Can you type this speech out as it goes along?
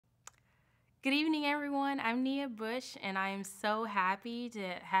Good evening, everyone. I'm Nia Bush, and I am so happy to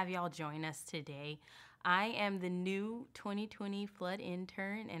have y'all join us today. I am the new 2020 Flood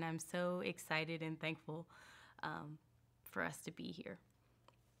intern, and I'm so excited and thankful for us to be here.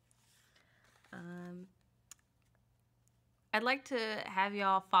 I'd like to have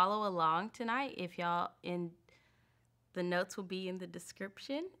y'all follow along tonight. If y'all the notes will be in the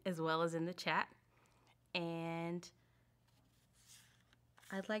description as well as in the chat. And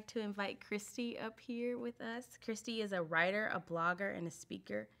I'd like to invite Krysti up here with us. Krysti is a writer, a blogger, and a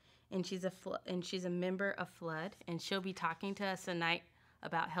speaker, and she's a member of Flood, and she'll be talking to us tonight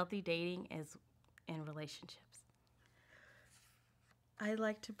about healthy dating and relationships. I'd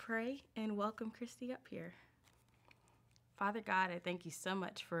like to pray and welcome Krysti up here. Father God, I thank you so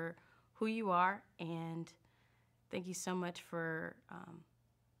much for who you are, and thank you so much for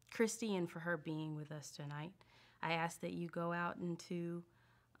Krysti and for her being with us tonight. I ask that you go out into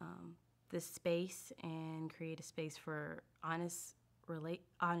this space and create a space for honest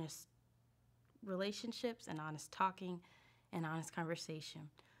relationships and honest talking and honest conversation.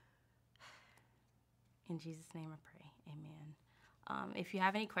 In Jesus' name I pray, amen. If you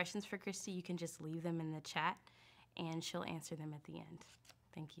have any questions for Krysti, you can just leave them in the chat and she'll answer them at the end.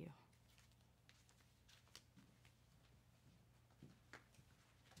 Thank you.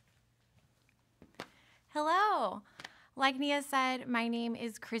 Hello. Like Nia said, my name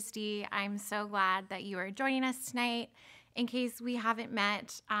is Krysti. I'm so glad that you are joining us tonight. In case we haven't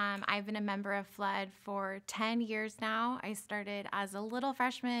met, I've been a member of Flood for 10 years now. I started as a little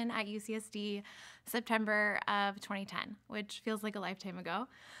freshman at UCSD September of 2010, which feels like a lifetime ago.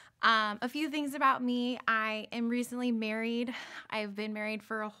 A few things about me. I am recently married. I've been married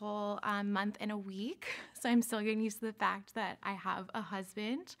for a whole month and a week, so I'm still getting used to the fact that I have a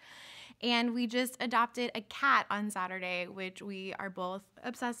husband. And we just adopted a cat on Saturday, which we are both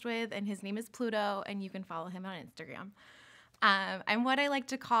obsessed with, and his name is Pluto, and you can follow him on Instagram. I'm what I like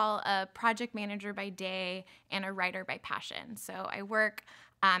to call a project manager by day and a writer by passion. So I work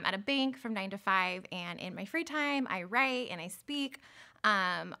at a bank from 9 to 5, and in my free time, I write and I speak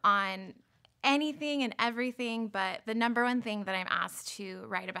on anything and everything, but the number one thing that I'm asked to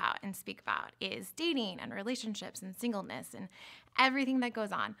write about and speak about is dating and relationships and singleness and everything that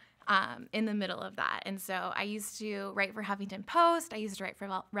goes on in the middle of that. And so I used to write for Huffington Post. I used to write for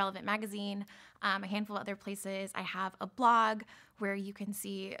Relevant Magazine, a handful of other places. I have a blog where you can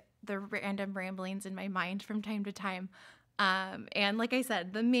see the random ramblings in my mind from time to time. And like I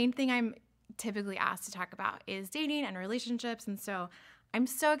said, the main thing I'm typically asked to talk about is dating and relationships. And so I'm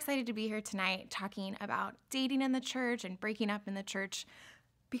so excited to be here tonight talking about dating in the church and breaking up in the church,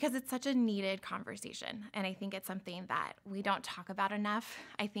 because it's such a needed conversation. And I think it's something that we don't talk about enough.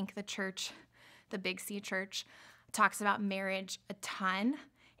 I think the church, the Big C church, talks about marriage a ton.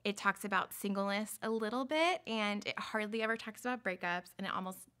 It talks about singleness a little bit, and it hardly ever talks about breakups, and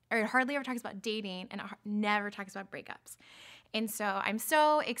it hardly ever talks about dating, and it never talks about breakups. And so I'm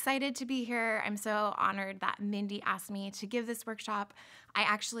so excited to be here. I'm so honored that Mindy asked me to give this workshop. I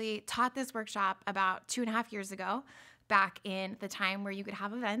actually taught this workshop about 2.5 years ago, back in the time where you could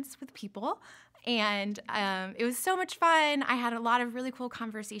have events with people. And it was so much fun. I had a lot of really cool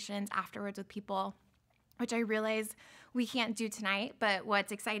conversations afterwards with people, which I realize we can't do tonight. But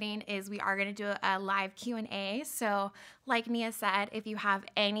what's exciting is we are going to do a live Q&A. So like Nia said, if you have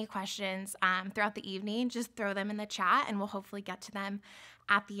any questions throughout the evening, just throw them in the chat and we'll hopefully get to them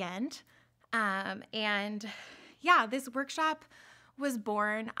at the end. And yeah, this workshop was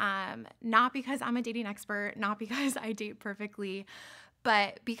born not because I'm a dating expert, not because I date perfectly,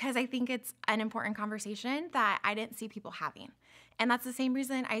 but because I think it's an important conversation that I didn't see people having. And that's the same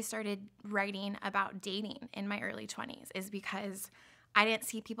reason I started writing about dating in my early 20s, is because I didn't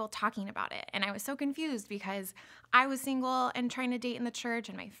see people talking about it. And I was so confused because I was single and trying to date in the church,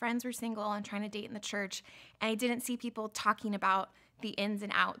 and my friends were single and trying to date in the church, and I didn't see people talking about the ins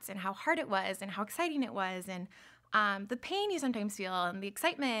and outs and how hard it was and how exciting it was and the pain you sometimes feel and the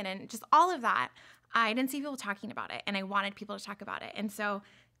excitement and just all of that. I didn't see people talking about it, and I wanted people to talk about it. And so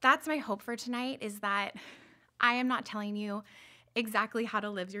that's my hope for tonight, is that I am not telling you exactly how to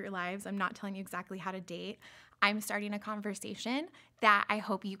live your lives. I'm not telling you exactly how to date. I'm starting a conversation that I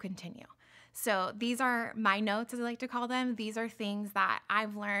hope you continue. So these are my notes, as I like to call them. These are things that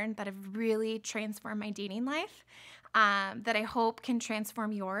I've learned that have really transformed my dating life, that I hope can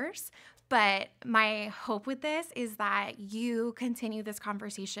transform yours. But my hope with this is that you continue this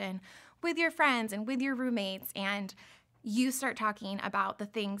conversation with your friends and with your roommates, and you start talking about the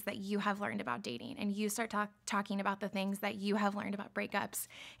things that you have learned about dating, and you start talking about the things that you have learned about breakups.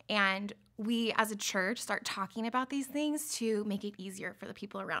 And we as a church start talking about these things to make it easier for the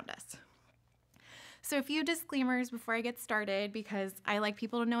people around us. So a few disclaimers before I get started, because I like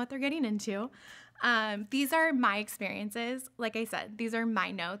people to know what they're getting into. These are my experiences. Like I said, these are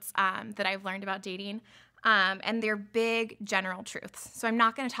my notes that I've learned about dating. And they're big general truths. So I'm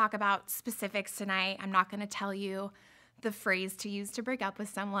not going to talk about specifics tonight. I'm not going to tell you the phrase to use to break up with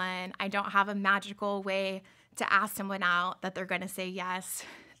someone. I don't have a magical way to ask someone out that they're going to say yes.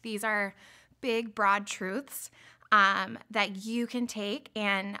 These are big, broad truths that you can take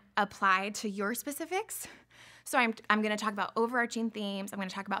and apply to your specifics. So I'm going to talk about overarching themes. I'm going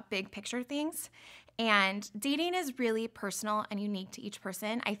to talk about big picture things. And dating is really personal and unique to each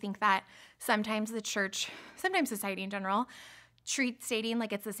person. I think that sometimes the church, sometimes society in general, treats dating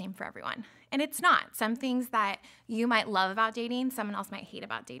like it's the same for everyone. And it's not. Some things that you might love about dating, someone else might hate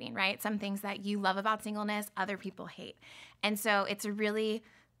about dating, right? Some things that you love about singleness, other people hate. And so it's a really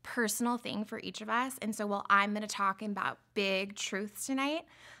personal thing for each of us. And so while I'm going to talk about big truths tonight,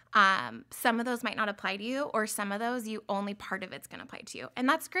 some of those might not apply to you, or some of those only part of it's going to apply to you. And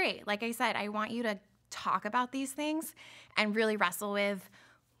that's great. Like I said, I want you to talk about these things and really wrestle with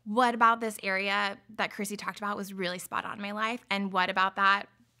what about this area that Krysti talked about was really spot on in my life, and what about that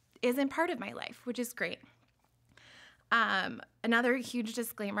isn't part of my life, which is great. Another huge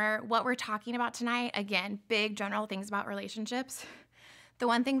disclaimer, what we're talking about tonight, again, big general things about relationships. The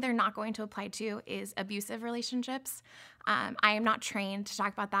one thing they're not going to apply to is abusive relationships. I am not trained to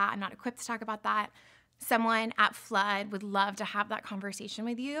talk about that. I'm not equipped to talk about that. Someone at Flood would love to have that conversation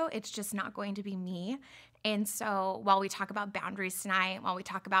with you. It's just not going to be me. And so while we talk about boundaries tonight, while we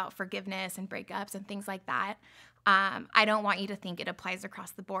talk about forgiveness and breakups and things like that, I don't want you to think it applies across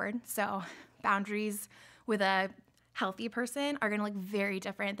the board. So boundaries with a healthy person are going to look very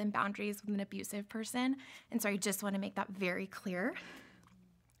different than boundaries with an abusive person. And so I just want to make that very clear.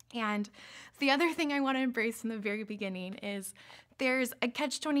 And the other thing I want to embrace from the very beginning is there's a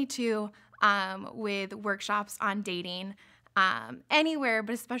catch-22 with workshops on dating anywhere,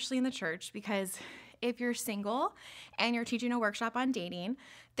 but especially in the church, because if you're single and you're teaching a workshop on dating,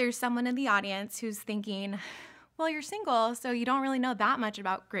 there's someone in the audience who's thinking, well, you're single, so you don't really know that much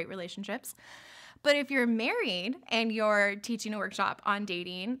about great relationships. But if you're married and you're teaching a workshop on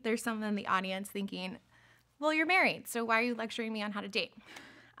dating, there's someone in the audience thinking, well, you're married, so why are you lecturing me on how to date?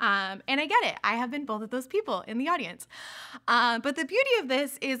 And I get it. I have been both of those people in the audience. But the beauty of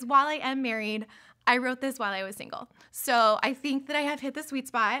this is while I am married, I wrote this while I was single. So I think that I have hit the sweet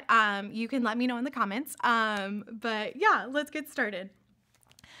spot. You can let me know in the comments. But yeah, let's get started.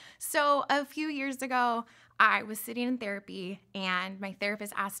 So a few years ago, I was sitting in therapy and my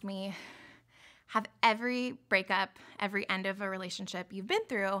therapist asked me, have every breakup, every end of a relationship you've been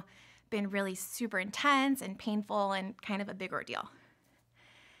through been really super intense and painful and kind of a big ordeal?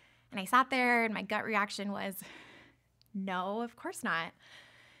 And I sat there and my gut reaction was, no, of course not.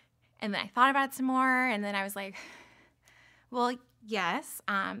 And then I thought about it some more, and then I was like, well, yes,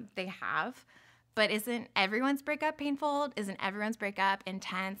 they have, but isn't everyone's breakup painful? Isn't everyone's breakup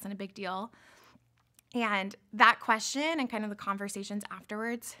intense and a big deal? And that question and kind of the conversations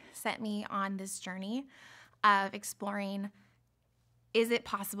afterwards set me on this journey of exploring, is it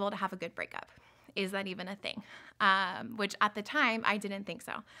possible to have a good breakup? Is that even a thing? Which at the time, I didn't think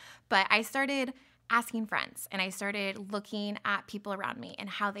so. But I started asking friends, and I started looking at people around me and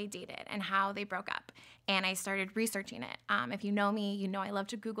how they dated and how they broke up. And I started researching it. If you know me, you know I love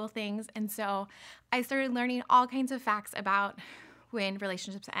to Google things. And so I started learning all kinds of facts about when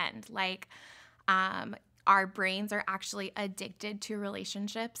relationships end. Like our brains are actually addicted to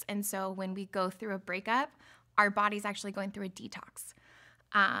relationships. And so when we go through a breakup, our body's actually going through a detox.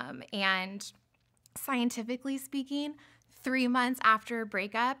 And scientifically speaking, 3 months after a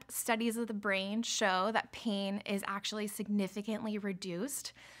breakup, studies of the brain show that pain is actually significantly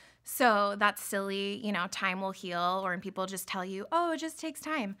reduced. So that's silly, time will heal, or when people just tell you, oh, it just takes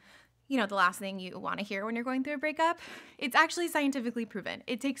time. The last thing you want to hear when you're going through a breakup, it's actually scientifically proven.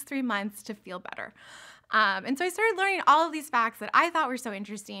 It takes 3 months to feel better. And so I started learning all of these facts that I thought were so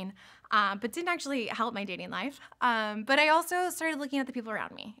interesting, but didn't actually help my dating life. But I also started looking at the people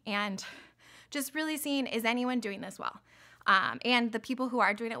around me and just really seeing, is anyone doing this well? And the people who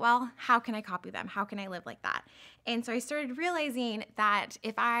are doing it well, how can I copy them? How can I live like that? And so I started realizing that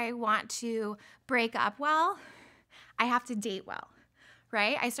if I want to break up well, I have to date well,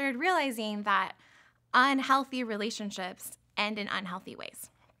 right? I started realizing that unhealthy relationships end in unhealthy ways.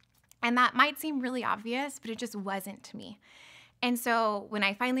 And that might seem really obvious, but it just wasn't to me. And so when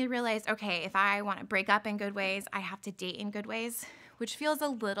I finally realized, okay, if I want to break up in good ways, I have to date in good ways, which feels a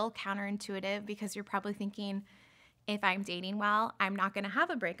little counterintuitive because you're probably thinking, if I'm dating well, I'm not going to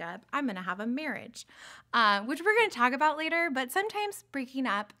have a breakup. I'm going to have a marriage, which we're going to talk about later. But sometimes breaking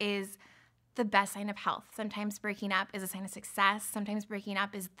up is the best sign of health. Sometimes breaking up is a sign of success. Sometimes breaking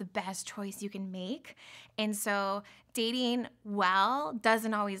up is the best choice you can make. And so dating well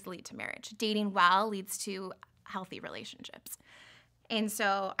doesn't always lead to marriage. Dating well leads to healthy relationships. And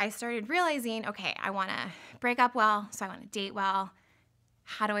so I started realizing, okay, I want to break up well, so I want to date well.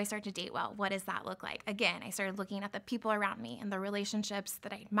 How do I start to date well? What does that look like? Again, I started looking at the people around me and the relationships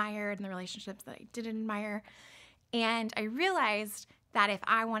that I admired and the relationships that I didn't admire. And I realized that if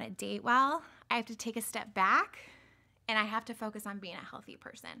I want to date well, I have to take a step back and I have to focus on being a healthy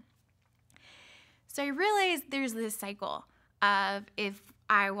person. So I realized there's this cycle of if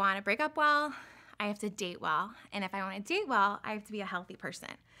I want to break up well, I have to date well. And if I want to date well, I have to be a healthy person.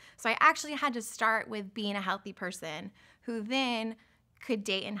 So I actually had to start with being a healthy person who then could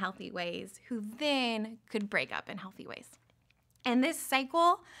date in healthy ways, who then could break up in healthy ways. And this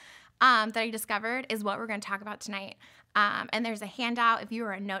cycle that I discovered is what we're going to talk about tonight. And there's a handout. If you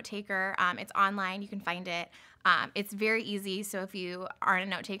are a note taker, it's online. You can find it. It's very easy. So if you aren't a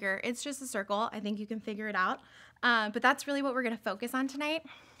note taker, it's just a circle. I think you can figure it out. But that's really what we're going to focus on tonight.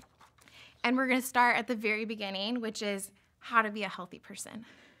 And we're going to start at the very beginning, which is how to be a healthy person.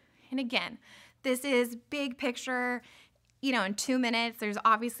 And again, this is big picture. In 2 minutes, there's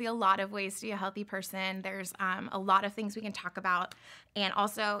obviously a lot of ways to be a healthy person. There's a lot of things we can talk about. And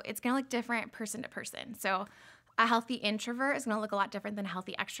also, it's going to look different person to person. So a healthy introvert is going to look a lot different than a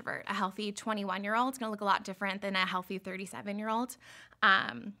healthy extrovert. A healthy 21-year-old is going to look a lot different than a healthy 37-year-old.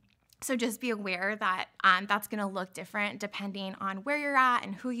 So just be aware that that's going to look different depending on where you're at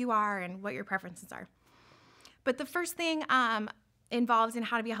and who you are and what your preferences are. But the first thing involved in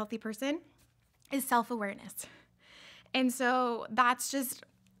how to be a healthy person is self-awareness. And so that's just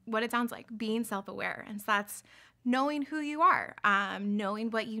what it sounds like, being self-aware. And so that's knowing who you are, knowing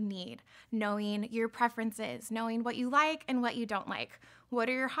what you need, knowing your preferences, knowing what you like and what you don't like. What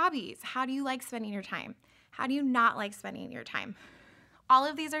are your hobbies? How do you like spending your time? How do you not like spending your time? All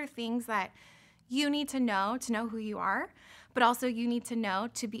of these are things that you need to know who you are, but also you need to know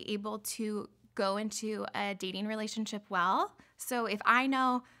to be able to go into a dating relationship well. So if I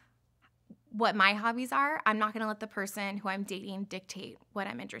know what my hobbies are, I'm not going to let the person who I'm dating dictate what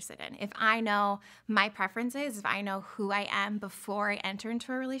I'm interested in. If I know my preferences, if I know who I am before I enter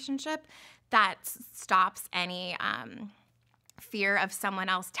into a relationship, that stops any fear of someone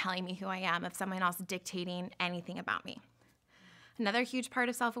else telling me who I am, of someone else dictating anything about me. Another huge part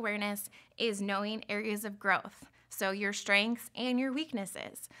of self-awareness is knowing areas of growth. So your strengths and your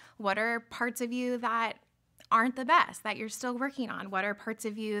weaknesses. What are parts of you that aren't the best, that you're still working on? What are parts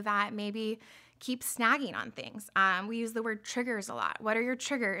of you that maybe keep snagging on things? We use the word triggers a lot. What are your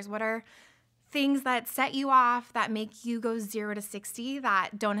triggers? What are things that set you off, that make you go 0 to 60,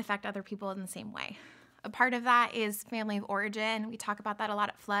 that don't affect other people in the same way? A part of that is family of origin. We talk about that a lot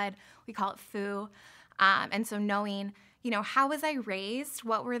at Flood. We call it FOO. And so knowing, how was I raised?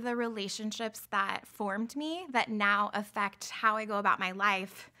 What were the relationships that formed me that now affect how I go about my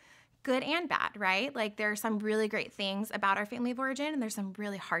life? Good and bad, right? Like there are some really great things about our family of origin and there's some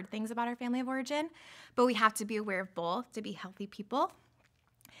really hard things about our family of origin, but we have to be aware of both to be healthy people.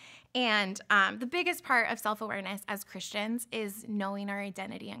 And the biggest part of self-awareness as Christians is knowing our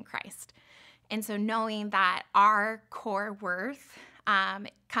identity in Christ. And so knowing that our core worth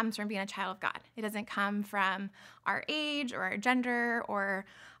comes from being a child of God. It doesn't come from our age or our gender or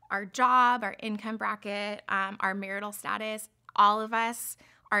our job, our income bracket, our marital status. All of us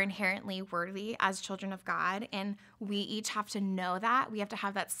are inherently worthy as children of God, and we each have to know that. We have to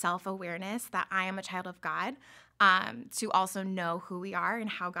have that self-awareness that I am a child of God, to also know who we are and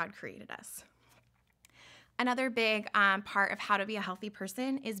how God created us. Another big part of how to be a healthy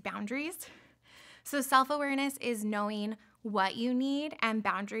person is boundaries. So self-awareness is knowing what you need, and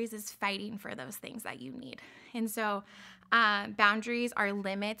boundaries is fighting for those things that you need. And so boundaries are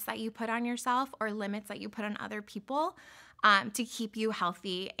limits that you put on yourself or limits that you put on other people to keep you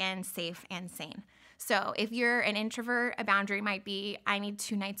healthy and safe and sane. So if you're an introvert, a boundary might be, I need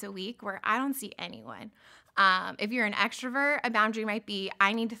 2 nights a week where I don't see anyone. If you're an extrovert, a boundary might be,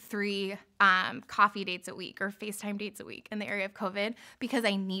 I need 3 coffee dates a week or FaceTime dates a week in the area of COVID because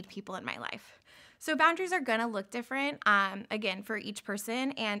I need people in my life. So boundaries are going to look different, again, for each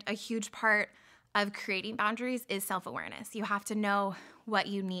person, and a huge part of creating boundaries is self-awareness. You have to know what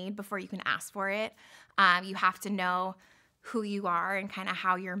you need before you can ask for it. You have to know who you are and kind of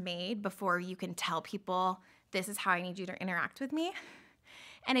how you're made before you can tell people, this is how I need you to interact with me.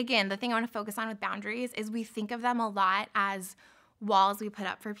 And again, the thing I want to focus on with boundaries is we think of them a lot as walls we put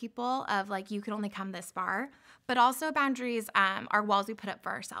up for people of like, you can only come this far. But also boundaries are walls we put up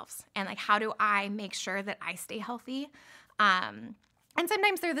for ourselves. And like, how do I make sure that I stay healthy? And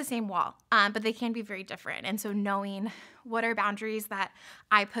sometimes they're the same wall, but they can be very different. And so knowing what are boundaries that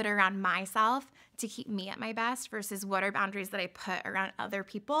I put around myself to keep me at my best versus what are boundaries that I put around other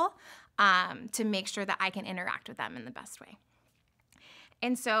people to make sure that I can interact with them in the best way.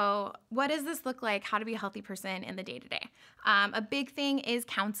 And so what does this look like, how to be a healthy person in the day-to-day? A big thing is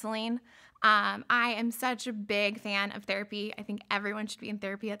counseling. I am such a big fan of therapy. I think everyone should be in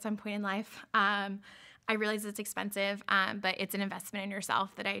therapy at some point in life. I realize it's expensive, but it's an investment in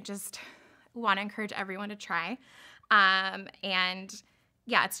yourself that I just want to encourage everyone to try. And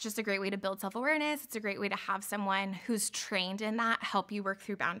yeah, it's just a great way to build self-awareness. It's a great way to have someone who's trained in that help you work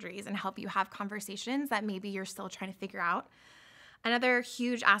through boundaries and help you have conversations that maybe you're still trying to figure out. Another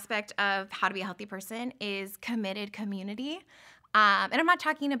huge aspect of how to be a healthy person is committed community. And I'm not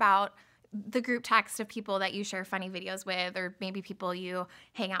talking about the group text of people that you share funny videos with or maybe people you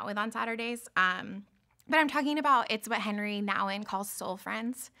hang out with on Saturdays. But I'm talking about, it's what Henry Nouwen calls soul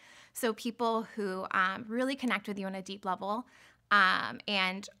friends. So people who really connect with you on a deep level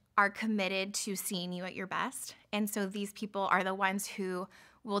and are committed to seeing you at your best. And so these people are the ones who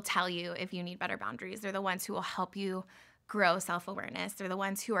will tell you if you need better boundaries. They're the ones who will help you grow self-awareness. They're the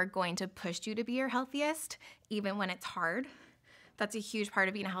ones who are going to push you to be your healthiest, even when it's hard. That's a huge part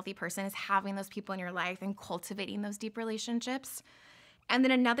of being a healthy person, is having those people in your life and cultivating those deep relationships. And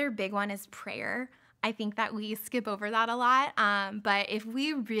then another big one is prayer. I think that we skip over that a lot, but if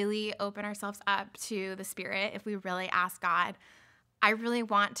we really open ourselves up to the Spirit, if we really ask God, I really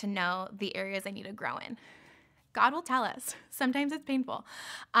want to know the areas I need to grow in, God will tell us. Sometimes it's painful.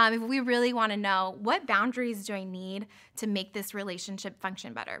 If we really want to know what boundaries do I need to make this relationship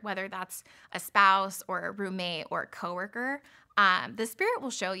function better, whether that's a spouse or a roommate or a coworker, the Spirit will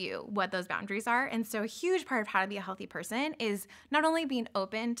show you what those boundaries are. And so a huge part of how to be a healthy person is not only being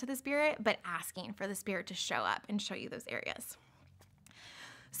open to the Spirit, but asking for the Spirit to show up and show you those areas.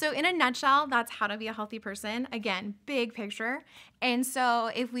 So in a nutshell, that's how to be a healthy person. Again, big picture. And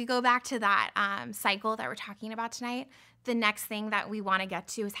so if we go back to that cycle that we're talking about tonight, the next thing that we want to get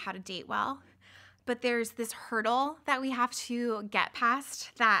to is how to date well. But there's this hurdle that we have to get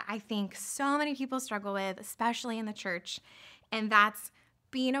past that I think so many people struggle with, especially in the church, and that's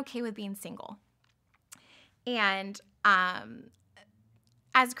being okay with being single. And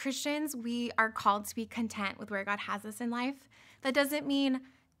as Christians, we are called to be content with where God has us in life. That doesn't mean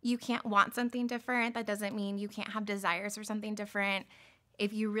you can't want something different. That doesn't mean you can't have desires for something different.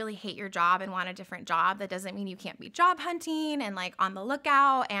 If you really hate your job and want a different job, that doesn't mean you can't be job hunting and like on the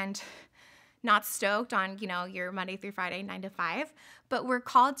lookout and not stoked on, your Monday through Friday, 9 to 5. But we're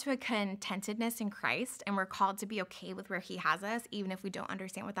called to a contentedness in Christ, and we're called to be okay with where He has us, even if we don't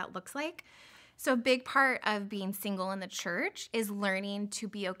understand what that looks like. So a big part of being single in the church is learning to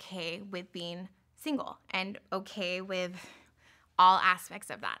be okay with being single and okay with all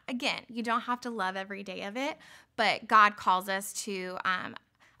aspects of that. Again, you don't have to love every day of it, but God calls us to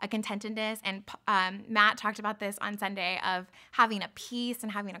a contentedness, and Matt talked about this on Sunday, of having a peace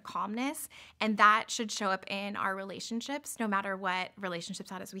and having a calmness, and that should show up in our relationships, no matter what relationship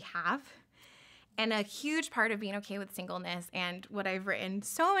status we have. And a huge part of being okay with singleness, and what I've written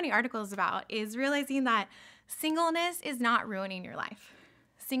so many articles about, is realizing that singleness is not ruining your life.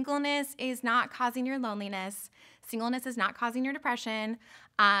 Singleness is not causing your loneliness. Singleness is not causing your depression.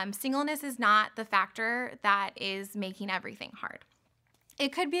 Singleness is not the factor that is making everything hard.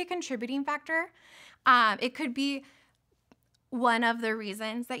 It could be a contributing factor. It could be one of the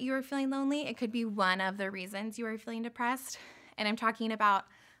reasons that you are feeling lonely. It could be one of the reasons you are feeling depressed. And I'm talking about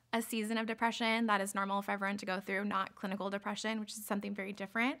a season of depression that is normal for everyone to go through, not clinical depression, which is something very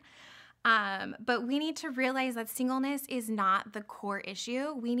different. But we need to realize that singleness is not the core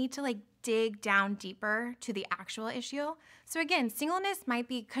issue. We need to dig down deeper to the actual issue. So again, singleness might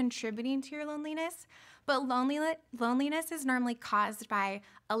be contributing to your loneliness, but loneliness is normally caused by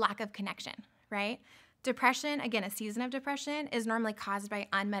a lack of connection, right? Depression, again, a season of depression, is normally caused by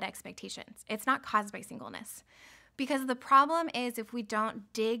unmet expectations. It's not caused by singleness. Because the problem is, if we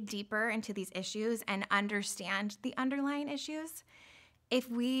don't dig deeper into these issues and understand the underlying issues, if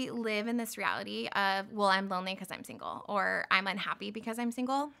we live in this reality of, well, I'm lonely because I'm single, or I'm unhappy because I'm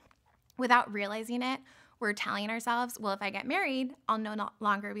single, without realizing it, we're telling ourselves, well, if I get married, I'll no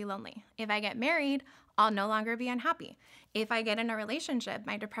longer be lonely. If I get married, I'll no longer be unhappy. If I get in a relationship,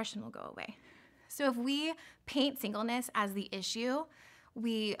 my depression will go away. So if we paint singleness as the issue,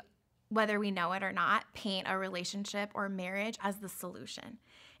 we, whether we know it or not, paint a relationship or marriage as the solution.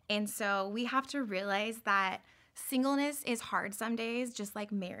 And so we have to realize that singleness is hard some days, just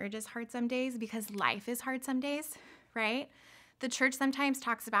like marriage is hard some days, because life is hard some days, right? the church sometimes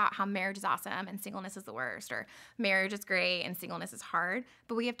talks about how marriage is awesome and singleness is the worst, or marriage is great and singleness is hard.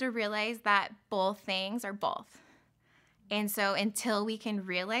 But we have to realize that both things are both. And so until we can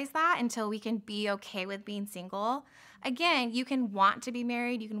realize that, until we can be okay with being single, again, you can want to be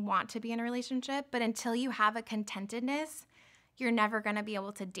married, you can want to be in a relationship, but until you have a contentedness, you're never going to be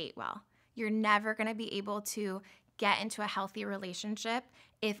able to date well. You're never going to be able to get into a healthy relationship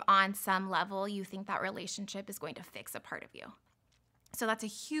if on some level you think that relationship is going to fix a part of you. So that's a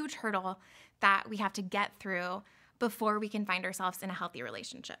huge hurdle that we have to get through before we can find ourselves in a healthy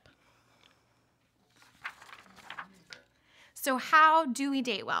relationship. So how do we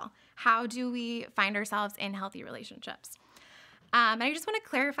date well? How do we find ourselves in healthy relationships? And I just want to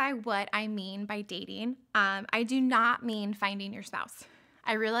clarify what I mean by dating. I do not mean finding your spouse.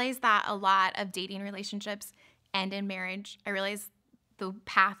 I realize that a lot of dating relationships end in marriage. I realize the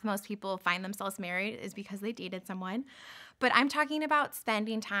path most people find themselves married is because they dated someone. But I'm talking about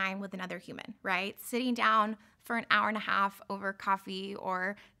spending time with another human, right? Sitting down for an hour and a half over coffee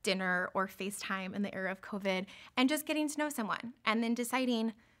or dinner or FaceTime in the era of COVID and just getting to know someone and then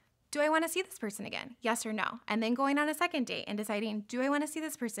deciding, do I want to see this person again? Yes or no? And then going on a second date and deciding, do I want to see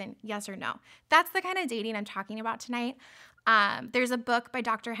this person? Yes or no? That's the kind of dating I'm talking about tonight. There's a book by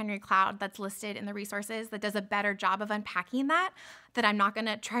Dr. Henry Cloud that's listed in the resources that does a better job of unpacking that I'm not going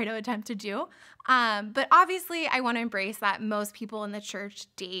to try to attempt to do. But obviously, I want to embrace that most people in the church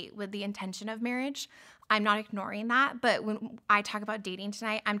date with the intention of marriage. I'm not ignoring that. But when I talk about dating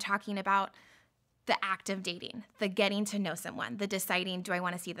tonight, I'm talking about the act of dating, the getting to know someone, the deciding, do I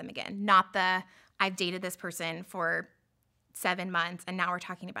want to see them again? Not the, I've dated this person for 7 months and now we're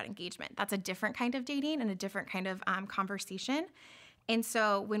talking about engagement. That's a different kind of dating and a different kind of conversation. And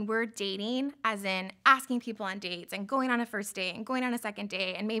so when we're dating, as in asking people on dates and going on a first date and going on a second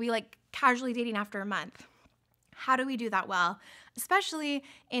date and maybe like casually dating after a month, how do we do that well? Especially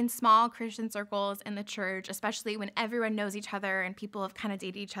in small Christian circles in the church, especially when everyone knows each other and people have kind of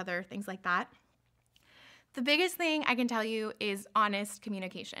dated each other, things like that. The biggest thing I can tell you is honest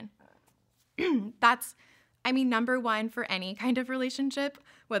communication. That's number one for any kind of relationship,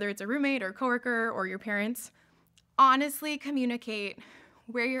 whether it's a roommate or coworker or your parents. Honestly communicate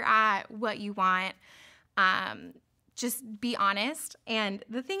where you're at, what you want. Just be honest. And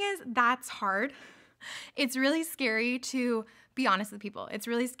the thing is, that's hard. It's really scary to be honest with people. It's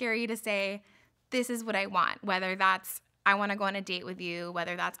really scary to say, this is what I want, whether that's I want to go on a date with you,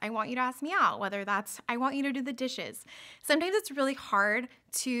 whether that's I want you to ask me out, whether that's I want you to do the dishes. Sometimes it's really hard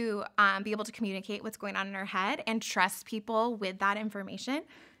to be able to communicate what's going on in our head and trust people with that information.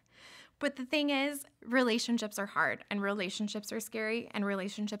 But the thing is, relationships are hard and relationships are scary and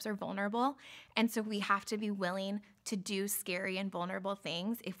relationships are vulnerable. And so we have to be willing to do scary and vulnerable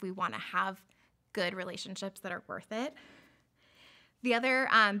things if we want to have good relationships that are worth it. The other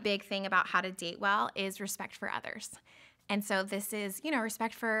big thing about how to date well is respect for others. And so this is,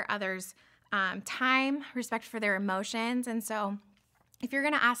 respect for others' time, respect for their emotions. And so if you're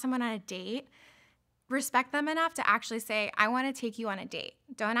going to ask someone on a date, respect them enough to actually say, I want to take you on a date.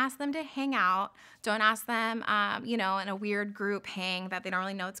 Don't ask them to hang out. Don't ask them, in a weird group hang that they don't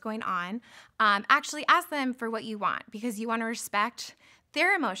really know what's going on. Actually ask them for what you want because you want to respect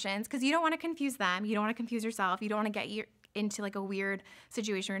their emotions because you don't want to confuse them. You don't want to confuse yourself. You don't want to get into like a weird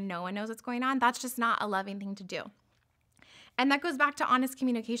situation where no one knows what's going on. That's just not a loving thing to do. And that goes back to honest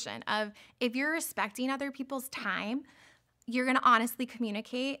communication of if you're respecting other people's time, you're going to honestly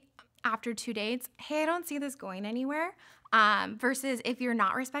communicate after 2 dates, hey, I don't see this going anywhere. Versus if you're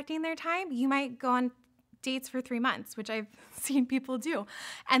not respecting their time, you might go on dates for 3 months, which I've seen people do.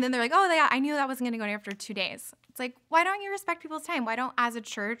 And then they're like, oh, yeah, I knew that wasn't going to go anywhere after 2 days. It's like, why don't you respect people's time? Why don't, as a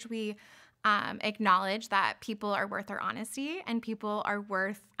church, we acknowledge that people are worth our honesty and people are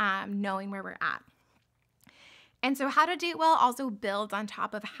worth knowing where we're at. And so how to date well also builds on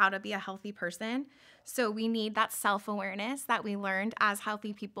top of how to be a healthy person. So we need that self-awareness that we learned as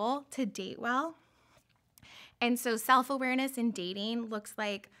healthy people to date well. And so self-awareness in dating looks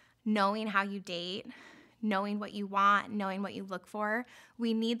like knowing how you date, knowing what you want, knowing what you look for.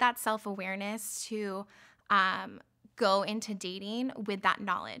 We need that self-awareness to go into dating with that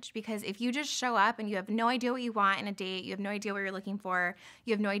knowledge. Because if you just show up and you have no idea what you want in a date, you have no idea what you're looking for,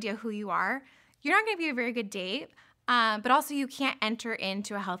 you have no idea who you are, you're not going to be a very good date. But also you can't enter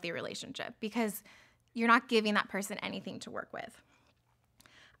into a healthy relationship because you're not giving that person anything to work with.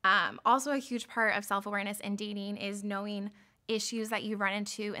 Also a huge part of self-awareness in dating is knowing issues that you've run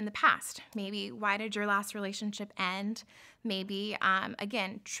into in the past. Maybe why did your last relationship end? Maybe,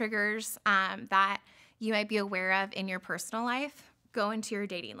 again, triggers that you might be aware of in your personal life go into your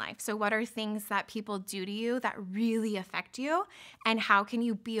dating life? So what are things that people do to you that really affect you? And how can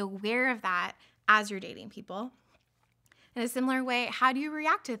you be aware of that as you're dating people? In a similar way, how do you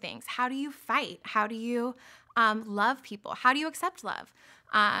react to things? How do you fight? How do you love people? How do you accept love?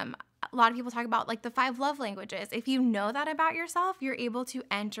 A lot of people talk about like the 5 love languages. If you know that about yourself, you're able to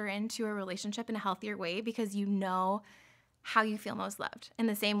enter into a relationship in a healthier way because you know how you feel most loved. In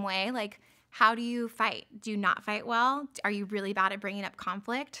the same way, like, how do you fight? Do you not fight well? Are you really bad at bringing up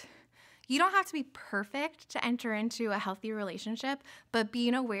conflict? You don't have to be perfect to enter into a healthy relationship, but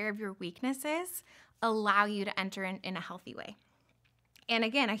being aware of your weaknesses allow you to enter in a healthy way. And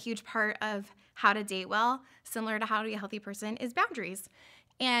again, a huge part of how to date well, similar to how to be a healthy person, is boundaries.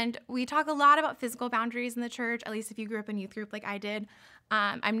 And we talk a lot about physical boundaries in the church, at least if you grew up in youth group like I did.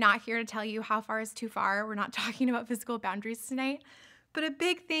 I'm not here to tell you how far is too far. We're not talking about physical boundaries tonight. But a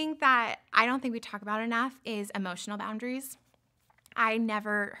big thing that I don't think we talk about enough is emotional boundaries. I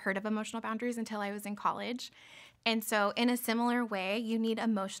never heard of emotional boundaries until I was in college. And so in a similar way, you need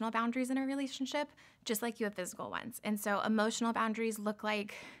emotional boundaries in a relationship, just like you have physical ones. And so emotional boundaries look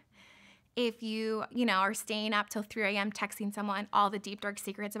like if you are staying up till 3 a.m. texting someone all the deep, dark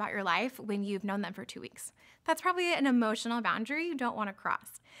secrets about your life when you've known them for 2 weeks. That's probably an emotional boundary you don't want to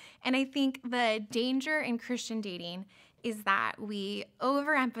cross. And I think the danger in Christian dating is that we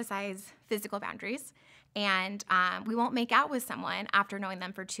overemphasize physical boundaries, and we won't make out with someone after knowing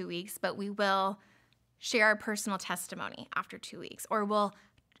them for 2 weeks, but we will share our personal testimony after 2 weeks, or we'll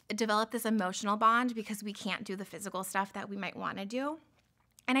develop this emotional bond because we can't do the physical stuff that we might want to do.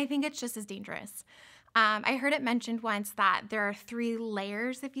 And I think it's just as dangerous. I heard it mentioned once that there are 3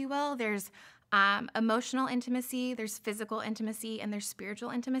 layers, if you will. There's emotional intimacy, there's physical intimacy, and there's spiritual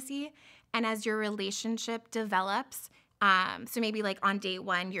intimacy. And as your relationship develops, so maybe like on date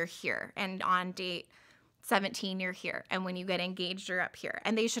 1, you're here, and on date 17, you're here. And when you get engaged, you're up here.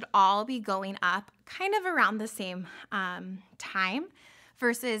 And they should all be going up kind of around the same time.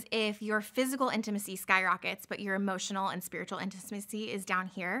 Versus if your physical intimacy skyrockets, but your emotional and spiritual intimacy is down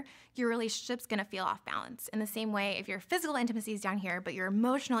here, your relationship's gonna feel off balance. In the same way, if your physical intimacy is down here, but your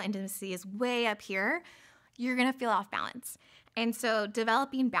emotional intimacy is way up here, you're gonna feel off balance. And so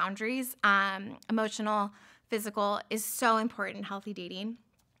developing boundaries, emotional, physical, is so important in healthy dating.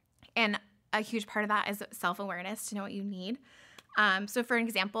 And a huge part of that is self-awareness, to know what you need. So for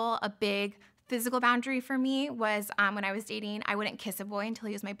example, a big physical boundary for me was when I was dating, I wouldn't kiss a boy until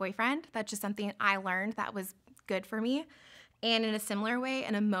he was my boyfriend. That's just something I learned that was good for me. And in a similar way,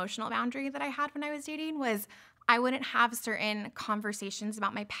 an emotional boundary that I had when I was dating was I wouldn't have certain conversations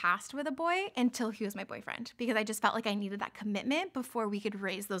about my past with a boy until he was my boyfriend, because I just felt like I needed that commitment before we could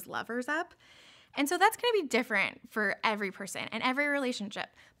raise those lovers up. And so that's going to be different for every person and every relationship.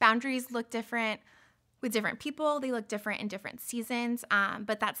 Boundaries look different with different people. They look different in different seasons,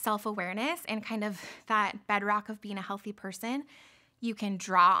 but that self-awareness and kind of that bedrock of being a healthy person you can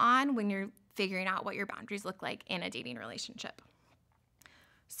draw on when you're figuring out what your boundaries look like in a dating relationship.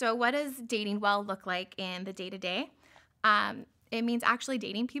 So what does dating well look like in the day-to-day? It means actually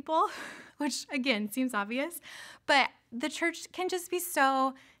dating people, which again seems obvious, but the church can just be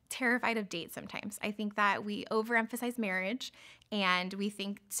so terrified of dates sometimes. I think that we overemphasize marriage, and we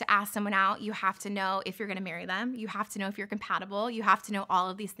think to ask someone out, you have to know if you're going to marry them. You have to know if you're compatible. You have to know all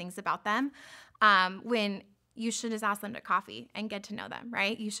of these things about them, when you should just ask them to coffee and get to know them,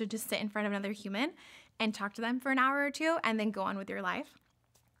 right? You should just sit in front of another human and talk to them for an hour or 2 and then go on with your life.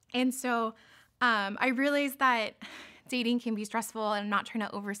 And so I realize that dating can be stressful, and I'm not trying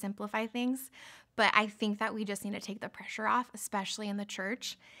to oversimplify things, but I think that we just need to take the pressure off, especially in the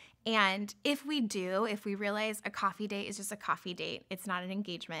church. And if we realize a coffee date is just a coffee date, it's not an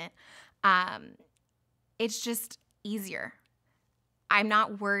engagement, it's just easier. I'm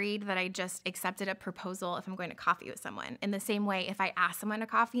not worried that I just accepted a proposal if I'm going to coffee with someone. In the same way, if I ask someone to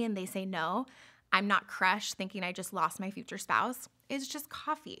coffee and they say no, I'm not crushed thinking I just lost my future spouse. It's just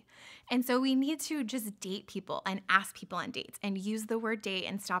coffee. And so we need to just date people and ask people on dates and use the word date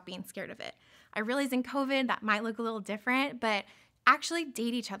and stop being scared of it. I realize in COVID that might look a little different, but actually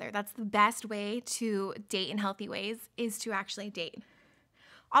date each other. That's the best way to date in healthy ways, is to actually date.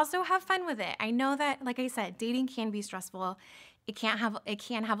 Also have fun with it. I know that, like I said, dating can be stressful. It can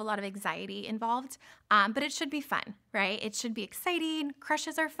have a lot of anxiety involved, but it should be fun, right? It should be exciting.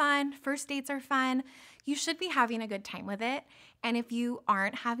 Crushes are fun. First dates are fun. You should be having a good time with it. And if you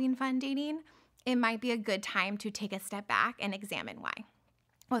aren't having fun dating, it might be a good time to take a step back and examine why.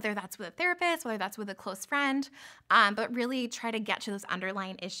 Whether that's with a therapist, whether that's with a close friend, but really try to get to those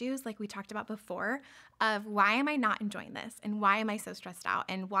underlying issues like we talked about before of why am I not enjoying this, and why am I so stressed out,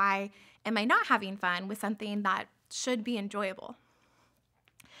 and why am I not having fun with something that should be enjoyable.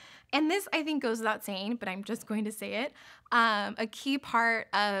 And this, I think, goes without saying, but I'm just going to say it. A key part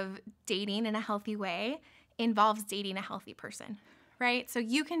of dating in a healthy way involves dating a healthy person, right? So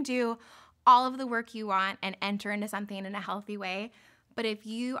you can do all of the work you want and enter into something in a healthy way. But if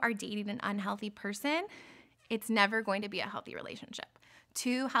you are dating an unhealthy person, it's never going to be a healthy relationship.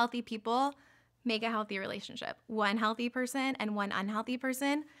 Two healthy people make a healthy relationship. One healthy person and one unhealthy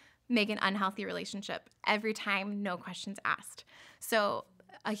person make an unhealthy relationship every time, no questions asked. So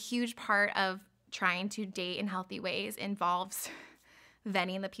a huge part of trying to date in healthy ways involves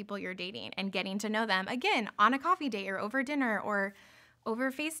vetting the people you're dating and getting to know them, again, on a coffee date or over dinner or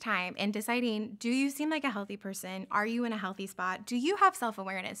over FaceTime, and deciding, do you seem like a healthy person? Are you in a healthy spot? Do you have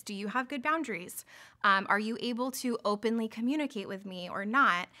self-awareness? Do you have good boundaries? Are you able to openly communicate with me or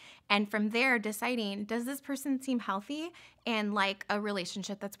not? And from there, deciding, does this person seem healthy and like a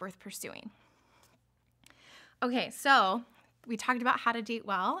relationship that's worth pursuing? Okay, so we talked about how to date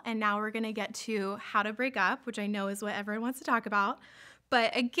well, and now we're going to get to how to break up, which I know is what everyone wants to talk about.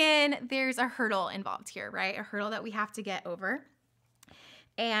 But again, there's a hurdle involved here, right? A hurdle that we have to get over.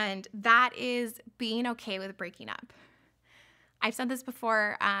 And that is being okay with breaking up. I've said this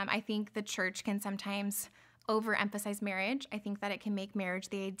before. I think the church can sometimes overemphasize marriage. I think that it can make marriage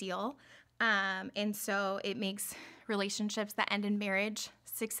the ideal. And so it makes relationships that end in marriage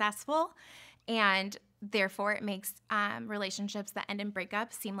successful. And therefore, it makes relationships that end in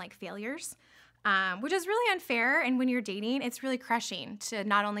breakups seem like failures, which is really unfair. And when you're dating, it's really crushing to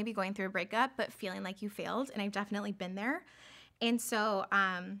not only be going through a breakup, but feeling like you failed. And I've definitely been there. And so,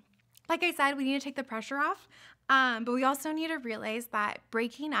 like I said, we need to take the pressure off, but we also need to realize that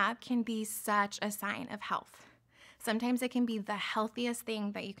breaking up can be such a sign of health. Sometimes it can be the healthiest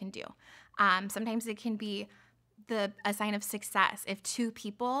thing that you can do. Sometimes it can be a sign of success if two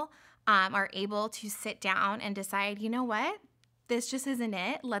people are able to sit down and decide, you know what? This just isn't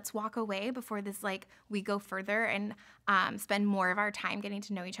it. Let's walk away before we go further and spend more of our time getting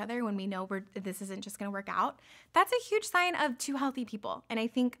to know each other when we know this isn't just going to work out. That's a huge sign of two healthy people. And I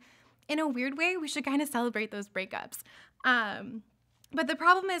think in a weird way, we should kind of celebrate those breakups. But the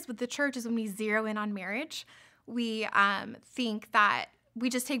problem is with the church is when we zero in on marriage, we think that we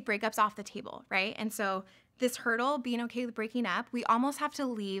just take breakups off the table, right? And so this hurdle, being okay with breaking up, we almost have to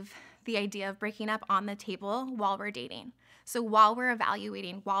leave the idea of breaking up on the table while we're dating. So while we're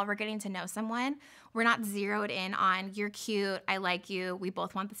evaluating, while we're getting to know someone, we're not zeroed in on, you're cute, I like you, we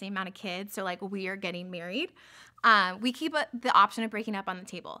both want the same amount of kids, so we are getting married. We keep the option of breaking up on the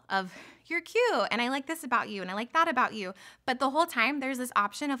table of, you're cute, and I like this about you, and I like that about you. But the whole time, there's this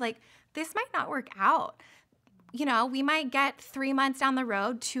option of this might not work out. You know, we might get 3 months down the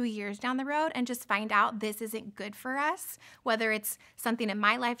road, 2 years down the road, and just find out this isn't good for us. Whether it's something in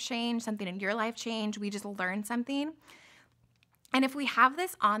my life change, something in your life change, we just learned something. And if we have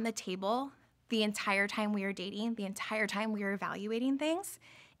this on the table the entire time we are dating, the entire time we are evaluating things,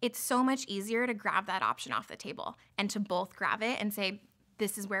 it's so much easier to grab that option off the table and to both grab it and say,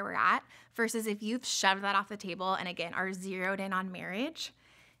 this is where we're at, versus if you've shoved that off the table and again are zeroed in on marriage,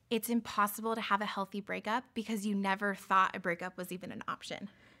 it's impossible to have a healthy breakup because you never thought a breakup was even an option.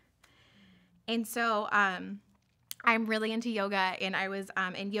 And so I'm really into yoga, and I was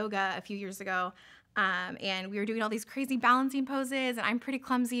in yoga a few years ago. And we were doing all these crazy balancing poses, and I'm pretty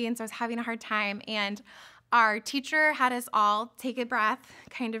clumsy, and so I was having a hard time. And our teacher had us all take a breath,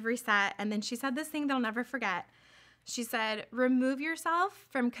 kind of reset, and then she said this thing that I'll never forget. She said, remove yourself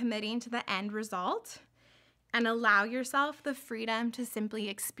from committing to the end result and allow yourself the freedom to simply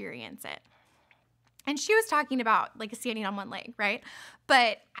experience it. And she was talking about standing on one leg, right?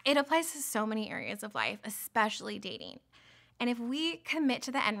 But it applies to so many areas of life, especially dating. And if we commit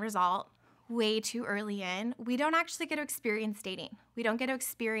to the end result way too early in, we don't actually get to experience dating. We don't get to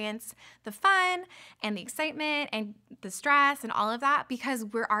experience the fun and the excitement and the stress and all of that because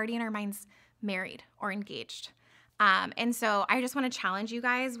we're already in our minds married or engaged. And so I just want to challenge you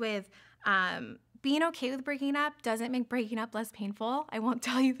guys with being okay with breaking up doesn't make breaking up less painful. I won't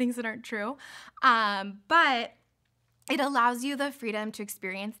tell you things that aren't true. But it allows you the freedom to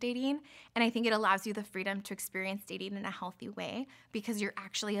experience dating, and I think it allows you the freedom to experience dating in a healthy way because you're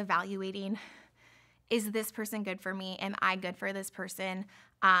actually evaluating, is this person good for me? Am I good for this person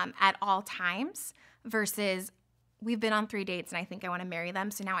at all times? Versus we've been on 3 dates and I think I want to marry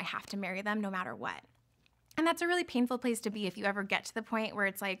them, so now I have to marry them no matter what. And that's a really painful place to be if you ever get to the point where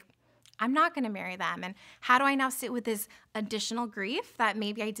it's I'm not going to marry them, and how do I now sit with this additional grief that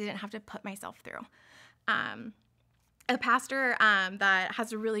maybe I didn't have to put myself through? A pastor that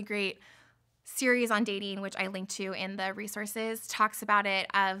has a really great series on dating, which I link to in the resources, talks about it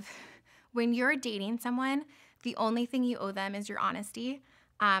of when you're dating someone, the only thing you owe them is your honesty.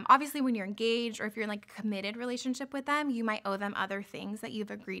 Obviously, when you're engaged or if you're in like a committed relationship with them, you might owe them other things that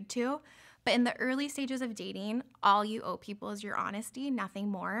you've agreed to. But in the early stages of dating, all you owe people is your honesty, nothing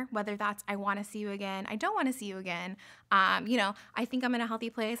more. Whether that's, I want to see you again, I don't want to see you again, I think I'm in a healthy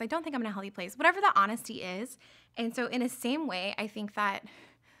place, I don't think I'm in a healthy place, whatever the honesty is. And so in the same way, I think that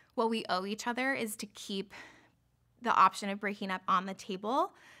what we owe each other is to keep the option of breaking up on the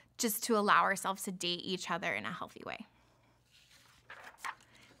table, just to allow ourselves to date each other in a healthy way.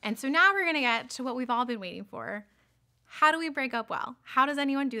 And so now we're going to get to what we've all been waiting for. How do we break up well? How does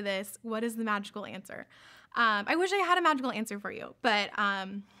anyone do this? What is the magical answer? I wish I had a magical answer for you, but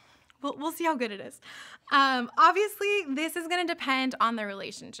we'll see how good it is. Obviously, this is going to depend on the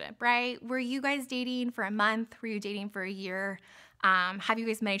relationship, right? Were you guys dating for a month? Were you dating for a year? Have you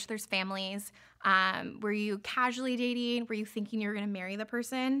guys met each other's families? Were you casually dating? Were you thinking you were going to marry the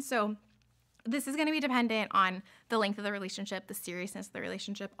person? So this is going to be dependent on the length of the relationship, the seriousness of the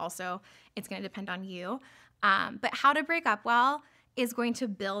relationship. Also, it's going to depend on you. But how to break up well is going to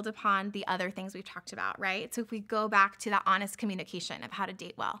build upon the other things we've talked about, right? So if we go back to that honest communication of how to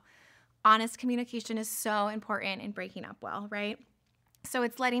date well, honest communication is so important in breaking up well, right? So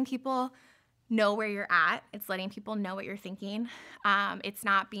it's letting people know where you're at. It's letting people know what you're thinking. It's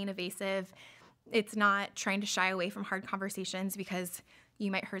not being evasive. It's not trying to shy away from hard conversations because you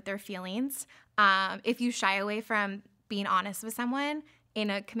might hurt their feelings. If you shy away from being honest with someone in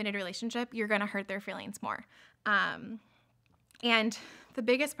a committed relationship, you're going to hurt their feelings more. And the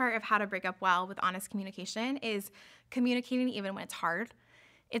biggest part of how to break up well with honest communication is communicating even when it's hard.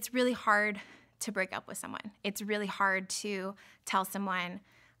 It's really hard to break up with someone. It's really hard to tell someone,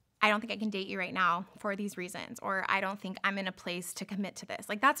 I don't think I can date you right now for these reasons, or I don't think I'm in a place to commit to this.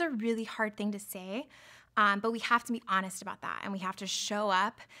 Like, that's a really hard thing to say, but we have to be honest about that, and we have to show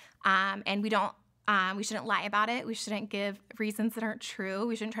up, and we shouldn't lie about it. We shouldn't give reasons that aren't true.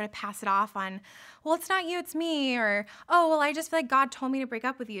 We shouldn't try to pass it off on, well, it's not you, it's me, or, oh, well, I just feel like God told me to break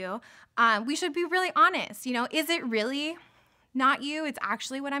up with you. We should be really honest. Is it really not you? It's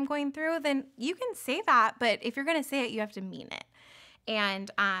actually what I'm going through? Then you can say that, but if you're going to say it, you have to mean it.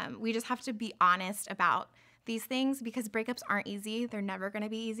 And we just have to be honest about these things because breakups aren't easy. They're never going to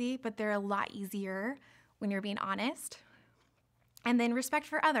be easy, but they're a lot easier when you're being honest. And then respect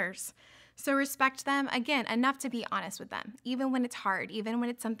for others. So respect them, again, enough to be honest with them, even when it's hard, even when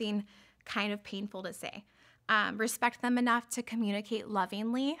it's something kind of painful to say. Respect them enough to communicate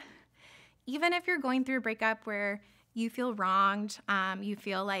lovingly. Even if you're going through a breakup where you feel wronged, you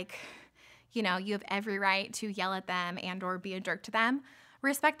feel like, you have every right to yell at them and or be a jerk to them,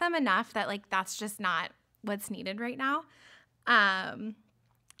 respect them enough that that's just not what's needed right now.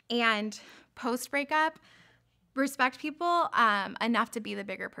 And post-breakup, respect people enough to be the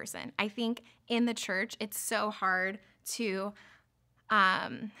bigger person. I think in the church, it's so hard to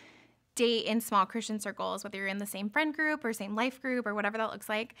date in small Christian circles, whether you're in the same friend group or same life group or whatever that looks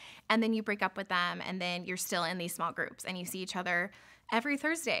like, and then you break up with them, and then you're still in these small groups, and you see each other every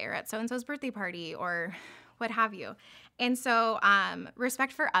Thursday or at so-and-so's birthday party or what have you. And so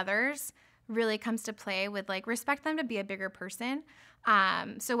respect for others really comes to play with respect them to be a bigger person.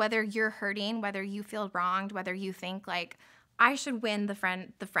 So whether you're hurting, whether you feel wronged, whether you think I should win the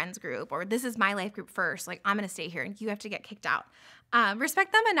friends group, or this is my life group first, I'm going to stay here and you have to get kicked out.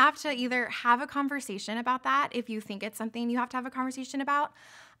 Respect them enough to either have a conversation about that if you think it's something you have to have a conversation about.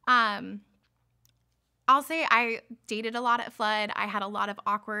 I'll say I dated a lot at Flood. I had a lot of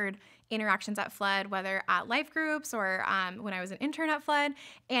awkward interactions at Flood, whether at life groups or when I was an intern at Flood.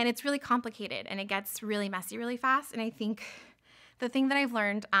 And it's really complicated and it gets really messy really fast. And I think the thing that I've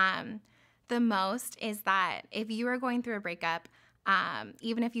learned the most is that if you are going through a breakup,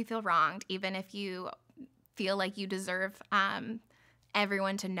 even if you feel wronged, even if you feel like you deserve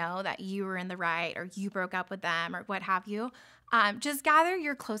everyone to know that you were in the right or you broke up with them or what have you, just gather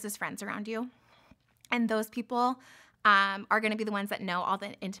your closest friends around you. And those people are going to be the ones that know all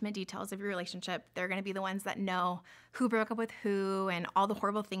the intimate details of your relationship. They're going to be the ones that know who broke up with who and all the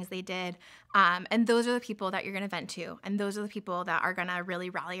horrible things they did. And those are the people that you're going to vent to. And those are the people that are going to really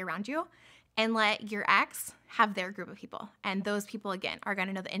rally around you. And let your ex have their group of people. And those people, again, are going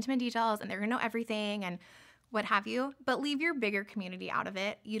to know the intimate details and they're going to know everything and what have you. But leave your bigger community out of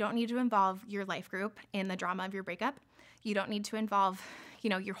it. You don't need to involve your life group in the drama of your breakup. You don't need to involve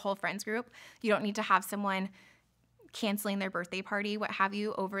your whole friends group. You don't need to have someone canceling their birthday party, what have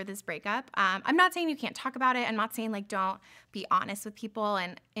you, over this breakup. I'm not saying you can't talk about it. I'm not saying don't be honest with people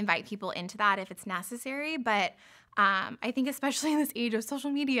and invite people into that if it's necessary. But I think especially in this age of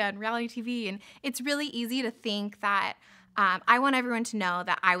social media and reality TV, and it's really easy to think that I want everyone to know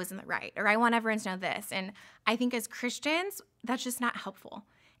that I was in the right, or I want everyone to know this. And I think as Christians, that's just not helpful.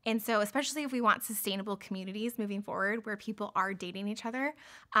 And so especially if we want sustainable communities moving forward where people are dating each other,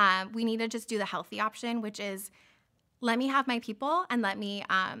 we need to just do the healthy option, which is let me have my people and let me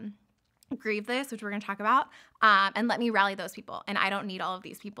grieve this, which we're going to talk about, and let me rally those people. And I don't need all of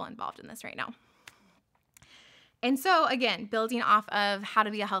these people involved in this right now. And so again, building off of how to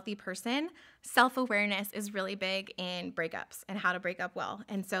be a healthy person, self-awareness is really big in breakups and how to break up well.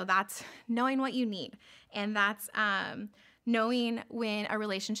 And so that's knowing what you need. And that's knowing when a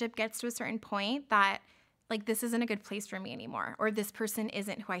relationship gets to a certain point that like this isn't a good place for me anymore, or this person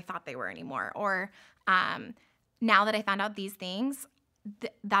isn't who I thought they were anymore, or now that I found out these things,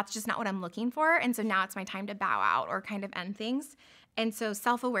 that's just not what I'm looking for. And so now it's my time to bow out or kind of end things. And so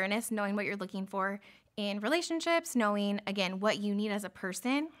self-awareness, knowing what you're looking for in relationships, knowing, again, what you need as a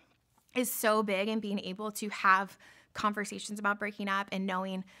person is so big, and being able to have conversations about breaking up and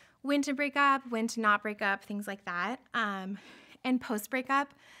knowing when to break up, when to not break up, things like that. And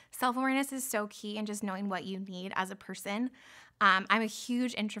post-breakup, self-awareness is so key, and just knowing what you need as a person. I'm a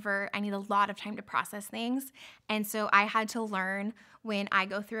huge introvert. I need a lot of time to process things. And so I had to learn when I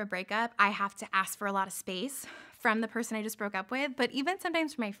go through a breakup, I have to ask for a lot of space from the person I just broke up with, but even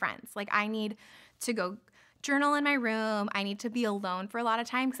sometimes from my friends. Like I need to go journal in my room. I need to be alone for a lot of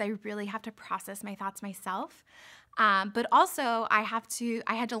time because I really have to process my thoughts myself. But also I had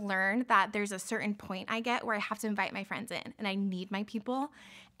to learn that there's a certain point I get where I have to invite my friends in and I need my people.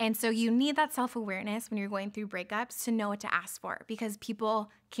 And so you need that self-awareness when you're going through breakups to know what to ask for, because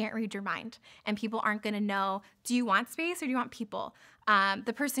people can't read your mind and people aren't going to know, do you want space or do you want people?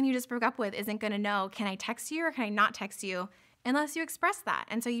 The person you just broke up with isn't going to know, can I text you or can I not text you, unless you express that.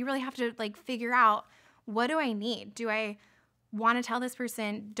 And so you really have to like figure out, what do I need? Do I want to tell this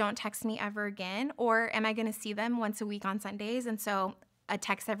person, don't text me ever again? Or am I going to see them once a week on Sundays? And so a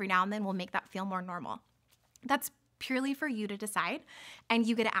text every now and then will make that feel more normal. That's purely for you to decide, and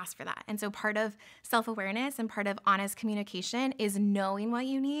you get to ask for that. And so part of self-awareness and part of honest communication is knowing what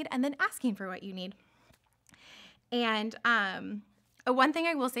you need and then asking for what you need. And one thing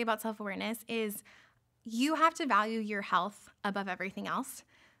I will say about self-awareness is you have to value your health above everything else,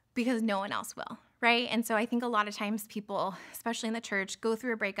 because no one else will, right? And so I think a lot of times people, especially in the church, go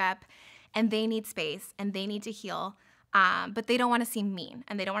through a breakup and they need space and they need to heal, but they don't want to seem mean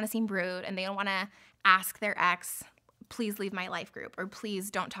and they don't want to seem rude and they don't want to ask their ex, please leave my life group, or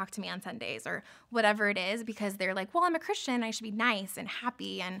please don't talk to me on Sundays, or whatever it is, because they're like, well, I'm a Christian, I should be nice and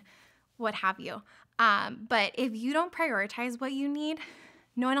happy and what have you. But if you don't prioritize what you need,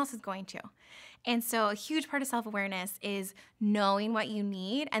 no one else is going to. And so a huge part of self-awareness is knowing what you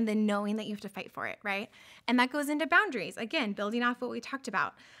need and then knowing that you have to fight for it, right? And that goes into boundaries. Again, building off what we talked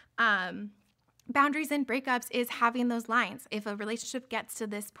about. Boundaries in breakups is having those lines. If a relationship gets to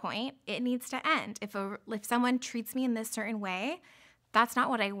this point, it needs to end. If someone treats me in this certain way, that's not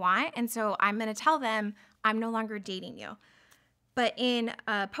what I want. And so I'm going to tell them, I'm no longer dating you. But in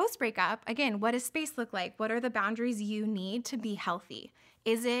a post-breakup, again, what does space look like? What are the boundaries you need to be healthy?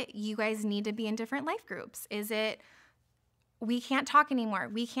 Is it you guys need to be in different life groups? Is it we can't talk anymore?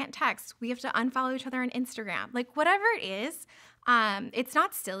 We can't text. We have to unfollow each other on Instagram. Like whatever it is, it's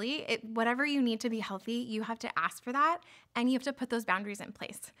not silly. Whatever you need to be healthy, you have to ask for that, and you have to put those boundaries in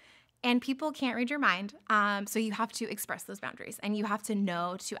place. And people can't read your mind, so you have to express those boundaries, and you have to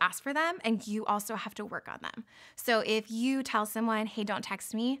know to ask for them, and you also have to work on them. So if you tell someone, hey, don't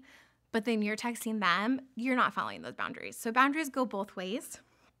text me, but then you're texting them, you're not following those boundaries. So boundaries go both ways.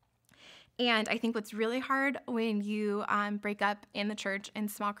 And I think what's really hard when you break up in the church in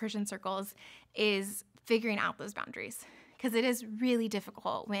small Christian circles is figuring out those boundaries, because it is really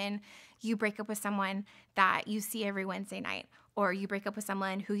difficult when you break up with someone that you see every Wednesday night, or you break up with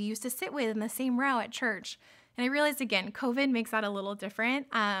someone who you used to sit with in the same row at church. And I realized, again, COVID makes that a little different,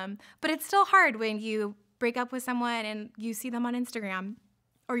 but it's still hard when you break up with someone and you see them on Instagram,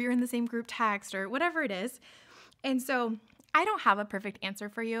 or you're in the same group text, or whatever it is. And so I don't have a perfect answer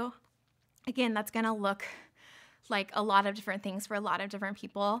for you. Again, that's going to look like a lot of different things for a lot of different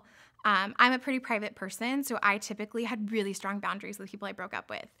people. I'm a pretty private person, so I typically had really strong boundaries with people I broke up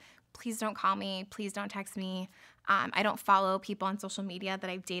with. Please don't call me. Please don't text me. I don't follow people on social media that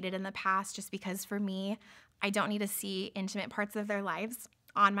I've dated in the past, just because for me, I don't need to see intimate parts of their lives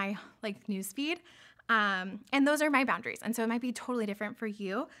on my newsfeed. And those are my boundaries. And so it might be totally different for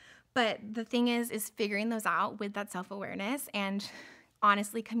you. But the thing is figuring those out with that self-awareness and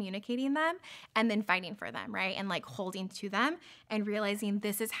honestly communicating them, and then fighting for them, right? And holding to them and realizing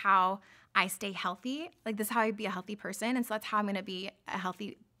this is how I stay healthy. This is how I be a healthy person. And so that's how I'm going to be a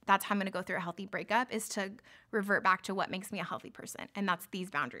healthy that's how I'm going to go through a healthy breakup, is to revert back to what makes me a healthy person. And that's these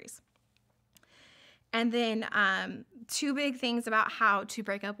boundaries. And then 2 big things about how to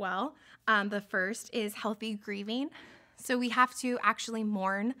break up well. The first is healthy grieving. So we have to actually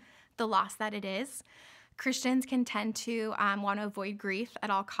mourn the loss that it is. Christians can tend to want to avoid grief at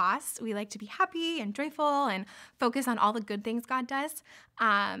all costs. We like to be happy and joyful and focus on all the good things God does.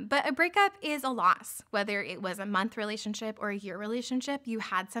 But a breakup is a loss, whether it was a month relationship or a year relationship. You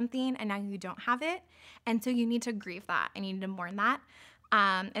had something and now you don't have it. And so you need to grieve that and you need to mourn that.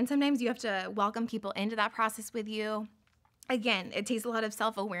 And sometimes you have to welcome people into that process with you. Again, it takes a lot of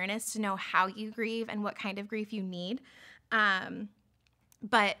self-awareness to know how you grieve and what kind of grief you need.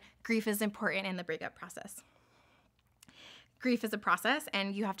 But grief is important in the breakup process. Grief is a process,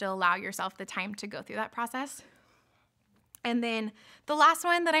 and you have to allow yourself the time to go through that process. And then the last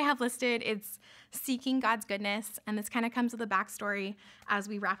one that I have listed is seeking God's goodness, and this kind of comes with a backstory as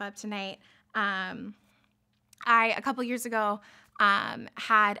we wrap up tonight. A couple years ago,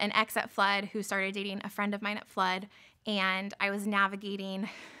 had an ex at Flood who started dating a friend of mine at Flood, and I was navigating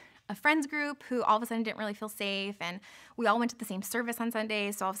a friends group who all of a sudden didn't really feel safe, and we all went to the same service on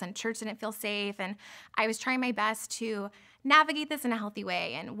Sundays, so all of a sudden church didn't feel safe, and I was trying my best to navigate this in a healthy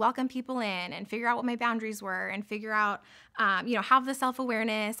way and welcome people in and figure out what my boundaries were and figure out, have the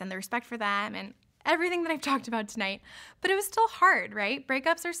self-awareness and the respect for them and everything that I've talked about tonight. But it was still hard, right?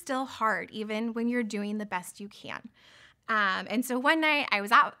 Breakups are still hard, even when you're doing the best you can. And so one night I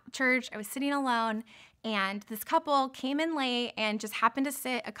was at church, I was sitting alone, and this couple came in late and just happened to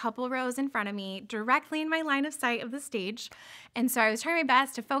sit a couple rows in front of me, directly in my line of sight of the stage. And so I was trying my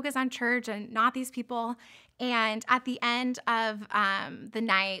best to focus on church and not these people. And at the end of the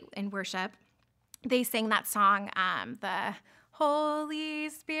night in worship, they sang that song, the Holy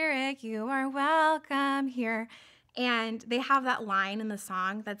Spirit, you are welcome here. And they have that line in the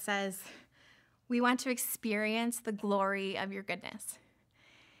song that says, we want to experience the glory of your goodness.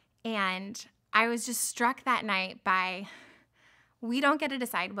 And I was just struck that night by, we don't get to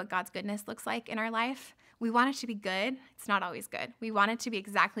decide what God's goodness looks like in our life. We want it to be good. It's not always good. We want it to be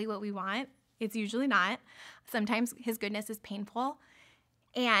exactly what we want. It's usually not. Sometimes his goodness is painful.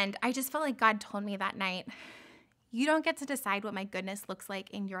 And I just felt like God told me that night, you don't get to decide what my goodness looks like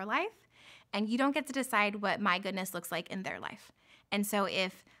in your life, and you don't get to decide what my goodness looks like in their life. And so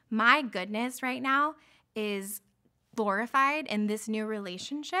if my goodness right now is glorified in this new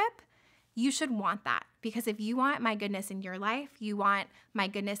relationship, you should want that, because if you want my goodness in your life, you want my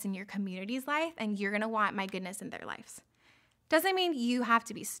goodness in your community's life, and you're going to want my goodness in their lives. Doesn't mean you have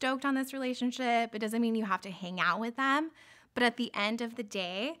to be stoked on this relationship. It doesn't mean you have to hang out with them. But at the end of the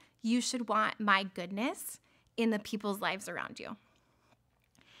day, you should want my goodness in the people's lives around you.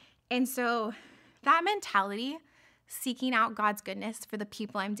 And so that mentality, seeking out God's goodness for the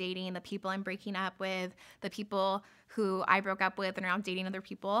people I'm dating, the people I'm breaking up with, the people who I broke up with and are now dating other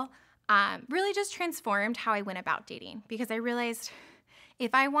people, really just transformed how I went about dating, because I realized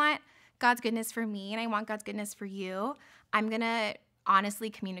if I want God's goodness for me and I want God's goodness for you, I'm going to honestly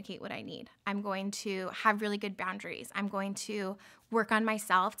communicate what I need. I'm going to have really good boundaries. I'm going to work on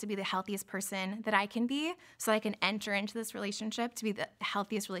myself to be the healthiest person that I can be so I can enter into this relationship to be the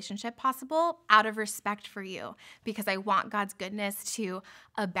healthiest relationship possible out of respect for you, because I want God's goodness to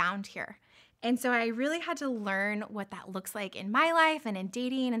abound here. And so I really had to learn what that looks like in my life and in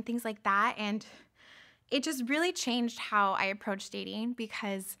dating and things like that. And it just really changed how I approached dating,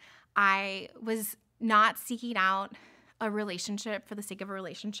 because I was not seeking out a relationship for the sake of a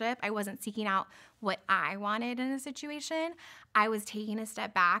relationship. I wasn't seeking out what I wanted in a situation. I was taking a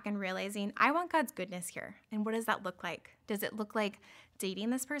step back and realizing I want God's goodness here. And what does that look like? Does it look like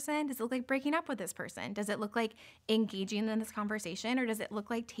dating this person? Does it look like breaking up with this person? Does it look like engaging in this conversation? Or does it look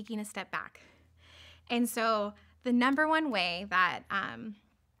like taking a step back? And so the number one way that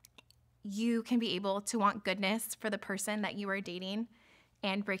you can be able to want goodness for the person that you are dating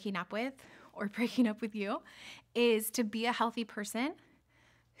and breaking up with, or breaking up with you, is to be a healthy person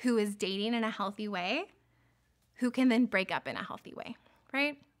who is dating in a healthy way, who can then break up in a healthy way,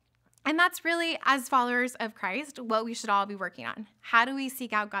 right? And that's really, as followers of Christ, what we should all be working on. How do we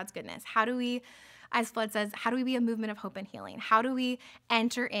seek out God's goodness? How do we, as Flood says, how do we be a movement of hope and healing? How do we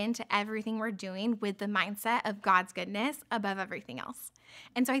enter into everything we're doing with the mindset of God's goodness above everything else?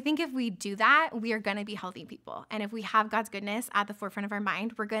 And so I think if we do that, we are going to be healthy people. And if we have God's goodness at the forefront of our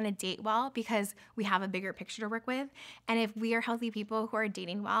mind, we're going to date well because we have a bigger picture to work with. And if we are healthy people who are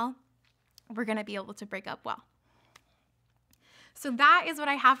dating well, we're going to be able to break up well. So that is what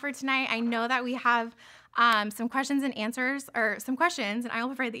I have for tonight. I know that we have some questions and answers, or some questions, and I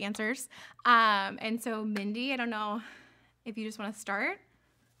will provide the answers. And so Mindy, I don't know if you just want to start.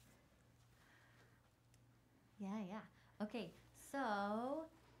 Yeah. Okay, so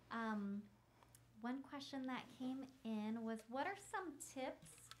one question that came in was, what are some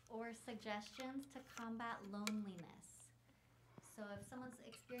tips or suggestions to combat loneliness? So if someone's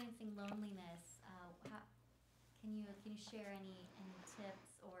experiencing loneliness, can you share any tips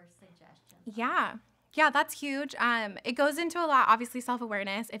or suggestions? Yeah. Yeah, that's huge. It goes into a lot, obviously,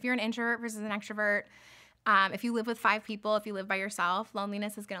 self-awareness. If you're an introvert versus an extrovert, if you live with 5 people, if you live by yourself,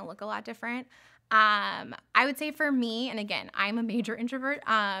 loneliness is going to look a lot different. I would say for me, and again, I'm a major introvert,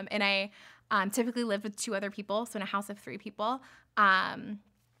 and I typically lived with 2 other people, so in a house of 3 people,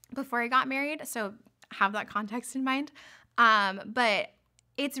 before I got married. So have that context in mind. But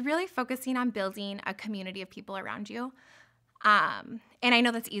it's really focusing on building a community of people around you. And I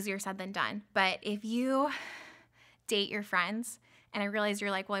know that's easier said than done, but if you date your friends, and I realize you're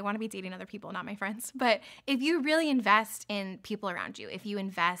like, well, I want to be dating other people, not my friends. But if you really invest in people around you, if you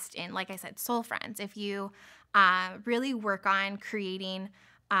invest in, like I said, soul friends, if you really work on creating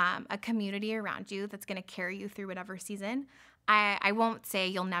a community around you that's going to carry you through whatever season, I won't say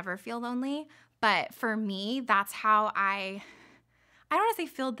you'll never feel lonely, but for me, that's how I don't want to say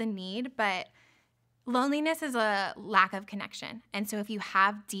filled the need, but loneliness is a lack of connection. And so if you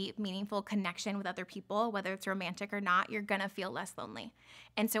have deep, meaningful connection with other people, whether it's romantic or not, you're going to feel less lonely.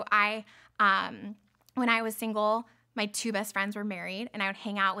 And so when I was single, my 2 best friends were married, and I would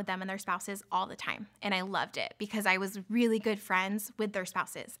hang out with them and their spouses all the time. And I loved it because I was really good friends with their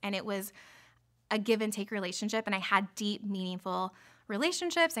spouses. And it was a give and take relationship. And I had deep, meaningful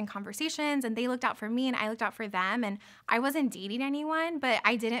relationships and conversations, and they looked out for me and I looked out for them. And I wasn't dating anyone, but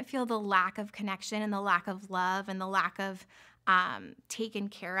I didn't feel the lack of connection and the lack of love and the lack of taken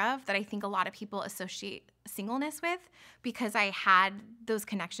care of that I think a lot of people associate singleness with, because I had those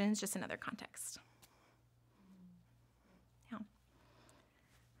connections just in other contexts. Yeah.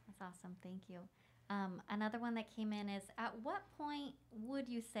 That's awesome. Thank you. Another one that came in is, at what point would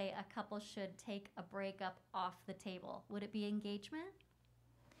you say a couple should take a breakup off the table? Would it be engagement?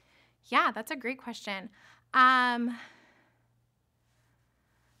 Yeah, that's a great question. I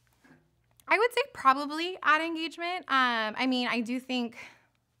would say probably at engagement. I mean, I do think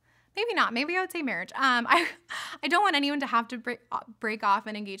maybe not. Maybe I would say marriage. I don't want anyone to have to break off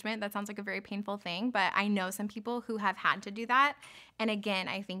an engagement. That sounds like a very painful thing, but I know some people who have had to do that. And again,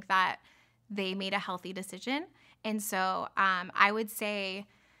 I think that they made a healthy decision. And so I would say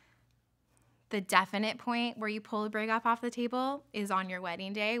the definite point where you pull a breakup off the table is on your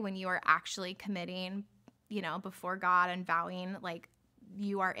wedding day, when you are actually committing, before God and vowing, like,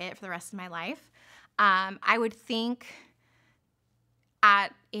 you are it for the rest of my life. I would think at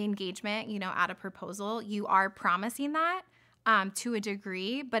engagement, at a proposal, you are promising that to a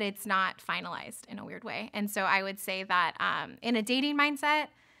degree, but it's not finalized in a weird way. And so I would say that in a dating mindset,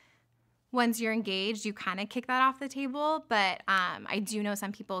 once you're engaged, you kind of kick that off the table. But I do know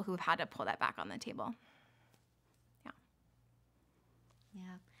some people who've had to pull that back on the table. Yeah.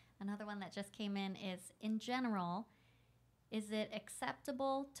 Yeah. Another one that just came in general, is it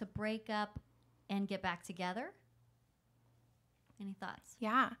acceptable to break up and get back together? Any thoughts?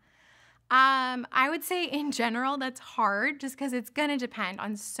 Yeah. I would say in general, that's hard just because it's going to depend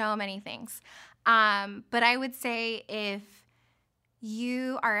on so many things. But I would say if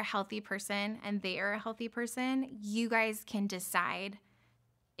you are a healthy person and they are a healthy person, you guys can decide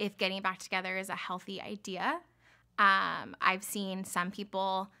if getting back together is a healthy idea. I've seen some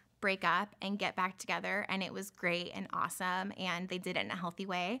people break up and get back together, and it was great and awesome, and they did it in a healthy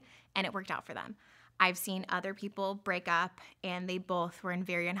way, and it worked out for them. I've seen other people break up, and they both were in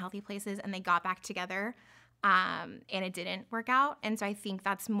very unhealthy places, and they got back together, and it didn't work out. And so I think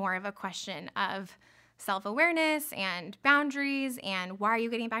that's more of a question of self-awareness and boundaries and why are you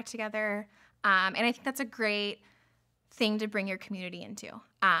getting back together. And I think that's a great thing to bring your community into,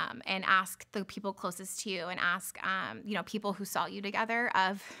 and ask the people closest to you, and ask people who saw you together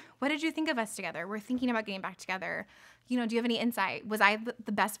of, what did you think of us together? We're thinking about getting back together. Do you have any insight? Was I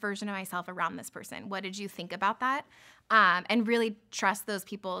the best version of myself around this person? What did you think about that? And really trust those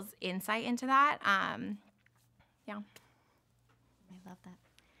people's insight into that. Yeah. I love that.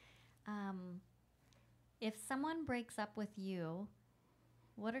 If someone breaks up with you,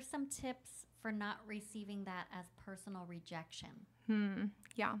 what are some tips for not receiving that as personal rejection?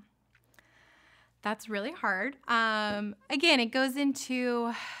 Yeah. That's really hard. Again, it goes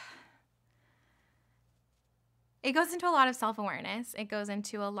into a lot of self-awareness. It goes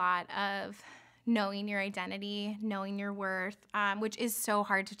into a lot of knowing your identity, knowing your worth, which is so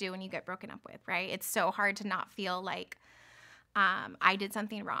hard to do when you get broken up with, right? It's so hard to not feel like I did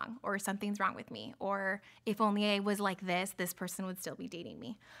something wrong, or something's wrong with me, or if only I was like this person would still be dating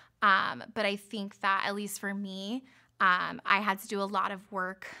me. But I think that, at least for me, I had to do a lot of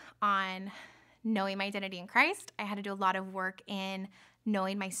work on knowing my identity in Christ. I had to do a lot of work in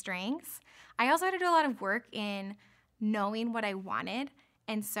knowing my strengths. I also had to do a lot of work in knowing what I wanted.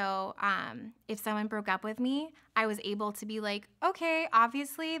 And so if someone broke up with me, I was able to be like, okay,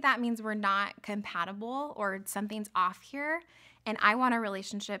 obviously that means we're not compatible, or something's off here. And I want a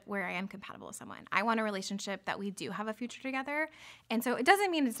relationship where I am compatible with someone. I want a relationship that we do have a future together. And so it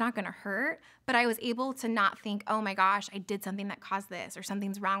doesn't mean it's not going to hurt, but I was able to not think, oh my gosh, I did something that caused this, or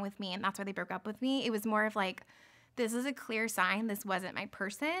something's wrong with me and that's why they broke up with me. It was more of like, this is a clear sign this wasn't my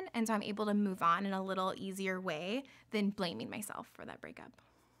person. And so I'm able to move on in a little easier way than blaming myself for that breakup.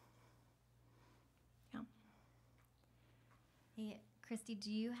 Yeah. Hey, Krysti,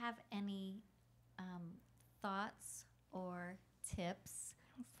 do you have any thoughts or tips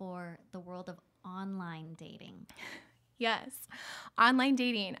for the world of online dating? Yes. Online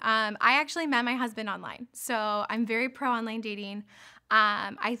dating. I actually met my husband online. So I'm very pro online dating.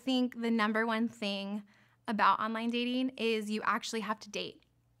 I think the number one thing about online dating is you actually have to date.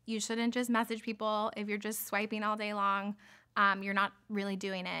 You shouldn't just message people. If you're just swiping all day long, you're not really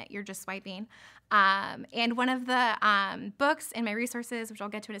doing it. You're just swiping. And one of the books in my resources, which I'll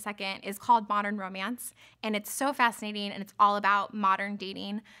get to in a second, is called Modern Romance. And it's so fascinating, and it's all about modern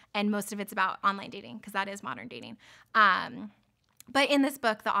dating. And most of it's about online dating, because that is modern dating. But in this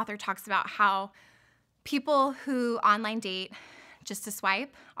book, the author talks about how people who online date just to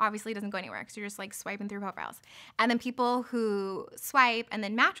swipe obviously doesn't go anywhere, because you're just like swiping through profiles. And then people who swipe and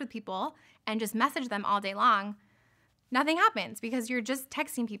then match with people and just message them all day long, nothing happens, because you're just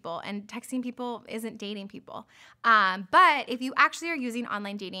texting people, and texting people isn't dating people. But if you actually are using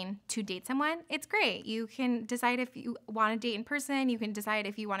online dating to date someone, it's great. You can decide if you want to date in person. You can decide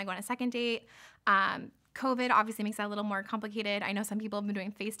if you want to go on a second date. COVID obviously makes that a little more complicated. I know some people have been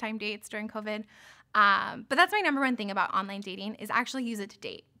doing FaceTime dates during COVID. But that's my number one thing about online dating, is actually use it to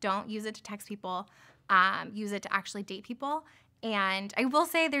date. Don't use it to text people. Use it to actually date people. And I will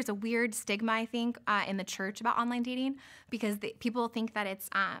say there's a weird stigma, I think, in the church about online dating, because people think that it's,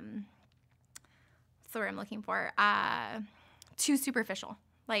 what's the word I'm looking for, too superficial.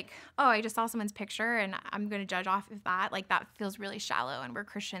 Like, oh, I just saw someone's picture and I'm going to judge off of that. Like, that feels really shallow, and we're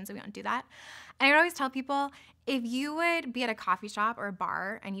Christians, so we don't do that. And I would always tell people, if you would be at a coffee shop or a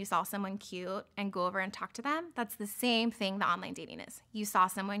bar and you saw someone cute and go over and talk to them, that's the same thing that online dating is. You saw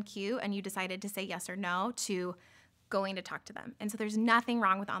someone cute and you decided to say yes or no to going to talk to them. And so there's nothing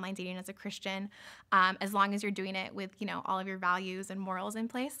wrong with online dating as a Christian, as long as you're doing it with, all of your values and morals in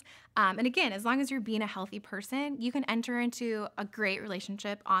place. And again, as long as you're being a healthy person, you can enter into a great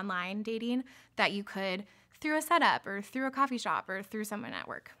relationship online dating that you could through a setup or through a coffee shop or through someone at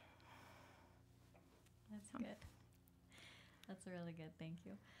work. That's good. That's really good. Thank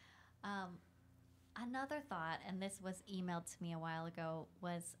you. Another thought, and this was emailed to me a while ago,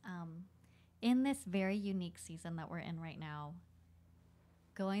 was in this very unique season that we're in right now,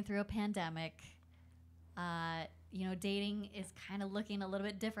 going through a pandemic, dating is kind of looking a little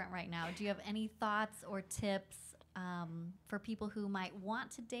bit different right now. Do you have any thoughts or tips for people who might want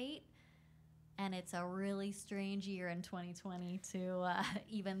to date, and it's a really strange year in 2020 to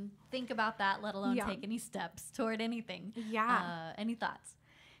even think about that, let alone take any steps toward anything? Yeah. Any thoughts?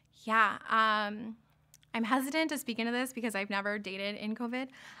 Yeah. I'm hesitant to speak into this because I've never dated in COVID.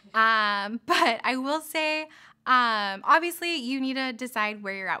 But I will say, obviously, you need to decide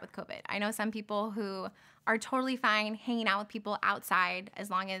where you're at with COVID. I know some people who are totally fine hanging out with people outside as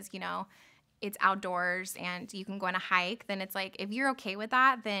long as, it's outdoors and you can go on a hike. Then it's like, if you're okay with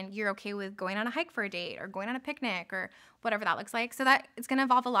that, then you're okay with going on a hike for a date or going on a picnic or whatever that looks like. So that it's going to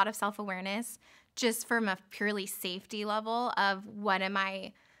involve a lot of self-awareness just from a purely safety level of what am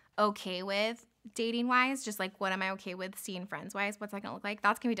I okay with dating wise, just like what am I okay with seeing friends wise, what's that gonna look like?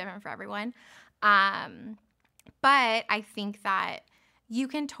 That's gonna be different for everyone. But I think that you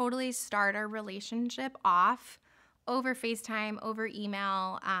can totally start a relationship off over FaceTime, over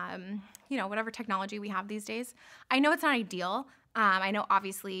email, whatever technology we have these days. I know it's not ideal. I know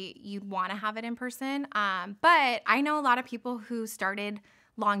obviously you'd want to have it in person, but I know a lot of people who started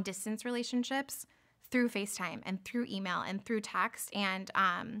long distance relationships through FaceTime and through email and through text, and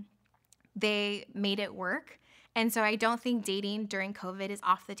they made it work. And so I don't think dating during COVID is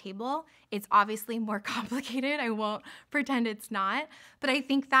off the table. It's obviously more complicated. I won't pretend it's not. But I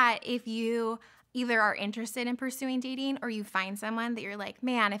think that if you either are interested in pursuing dating or you find someone that you're like,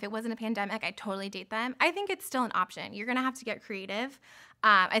 man, if it wasn't a pandemic, I'd totally date them, I think it's still an option. You're going to have to get creative.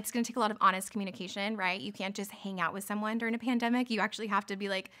 It's going to take a lot of honest communication, right? You can't just hang out with someone during a pandemic. You actually have to be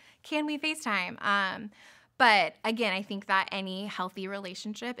like, can we FaceTime? But again, I think that any healthy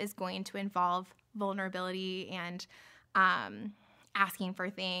relationship is going to involve vulnerability and asking for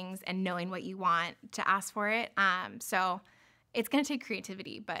things and knowing what you want to ask for it. So it's going to take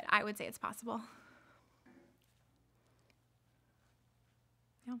creativity, but I would say it's possible.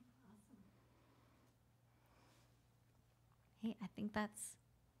 Yeah. Hey, I think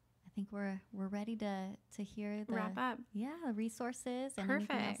we're ready to hear the Wrap up. Yeah, the resources and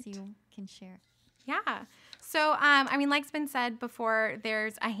anything else you can share. Yeah. So, like's been said before,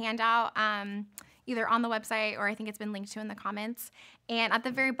 there's a handout either on the website or I think it's been linked to in the comments. And at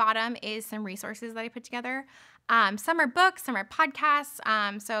the very bottom is some resources that I put together. Some are books, some are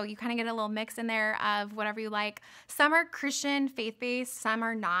podcasts. So you kind of get a little mix in there of whatever you like. Some are Christian, faith-based, some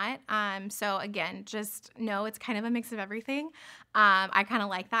are not. So again, just know it's kind of a mix of everything. I kind of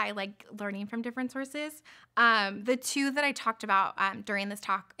like that. I like learning from different sources. The two that I talked about during this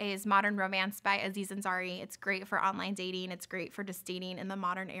talk is Modern Romance by Aziz Ansari. It's great for online dating. It's great for just dating in the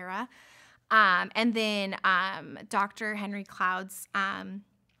modern era. And then Dr. Henry Cloud's, I'm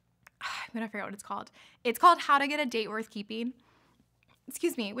going to figure out what it's called. It's called How to Get a Date Worth Keeping.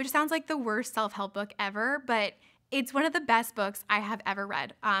 Excuse me, which sounds like the worst self-help book ever, but it's one of the best books I have ever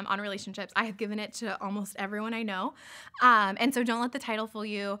read on relationships. I have given it to almost everyone I know. And so don't let the title fool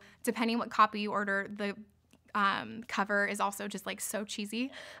you. Depending what copy you order, the cover is also just like so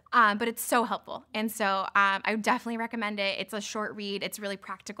cheesy, but it's so helpful. And so I would definitely recommend it. It's a short read. It's really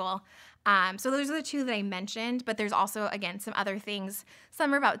practical. So those are the two that I mentioned, but there's also, again, some other things.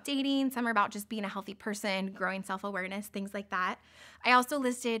 Some are about dating, some are about just being a healthy person, growing self-awareness, things like that. I also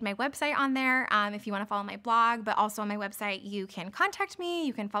listed my website on there if you want to follow my blog, but also on my website, you can contact me.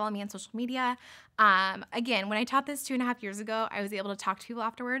 You can follow me on social media. Again, when I taught this 2.5 years ago, I was able to talk to people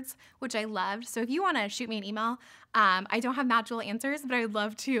afterwards, which I loved. So if you want to shoot me an email, I don't have magical answers, but I would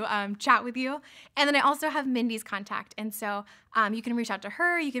love to chat with you. And then I also have Mindy's contact. And so you can reach out to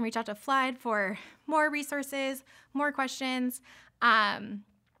her. You can reach out to Flood for more resources, more questions.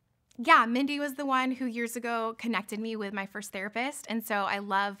 Mindy was the one who years ago connected me with my first therapist. And so I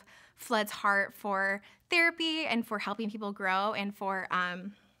love Flood's heart for therapy and for helping people grow and for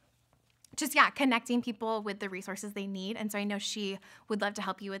connecting people with the resources they need. And so I know she would love to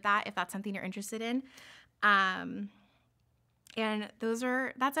help you with that if that's something you're interested in. And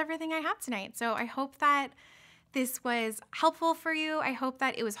that's everything I have tonight. So I hope that this was helpful for you. I hope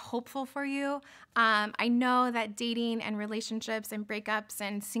that it was hopeful for you. I know that dating and relationships and breakups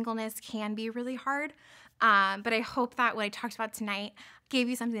and singleness can be really hard. But I hope that what I talked about tonight gave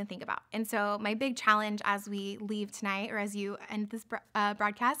you something to think about. And so my big challenge as we leave tonight or as you end this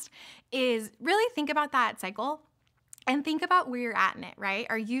broadcast is really think about that cycle and think about where you're at in it, right?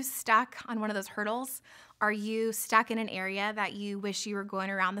 Are you stuck on one of those hurdles? Are you stuck in an area that you wish you were going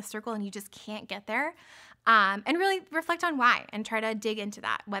around the circle and you just can't get there? And really reflect on why and try to dig into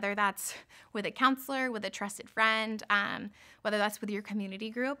that, whether that's with a counselor, with a trusted friend, whether that's with your community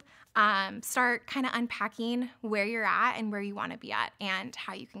group. Start kind of unpacking where you're at and where you want to be at and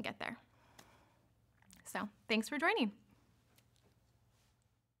how you can get there. So thanks for joining.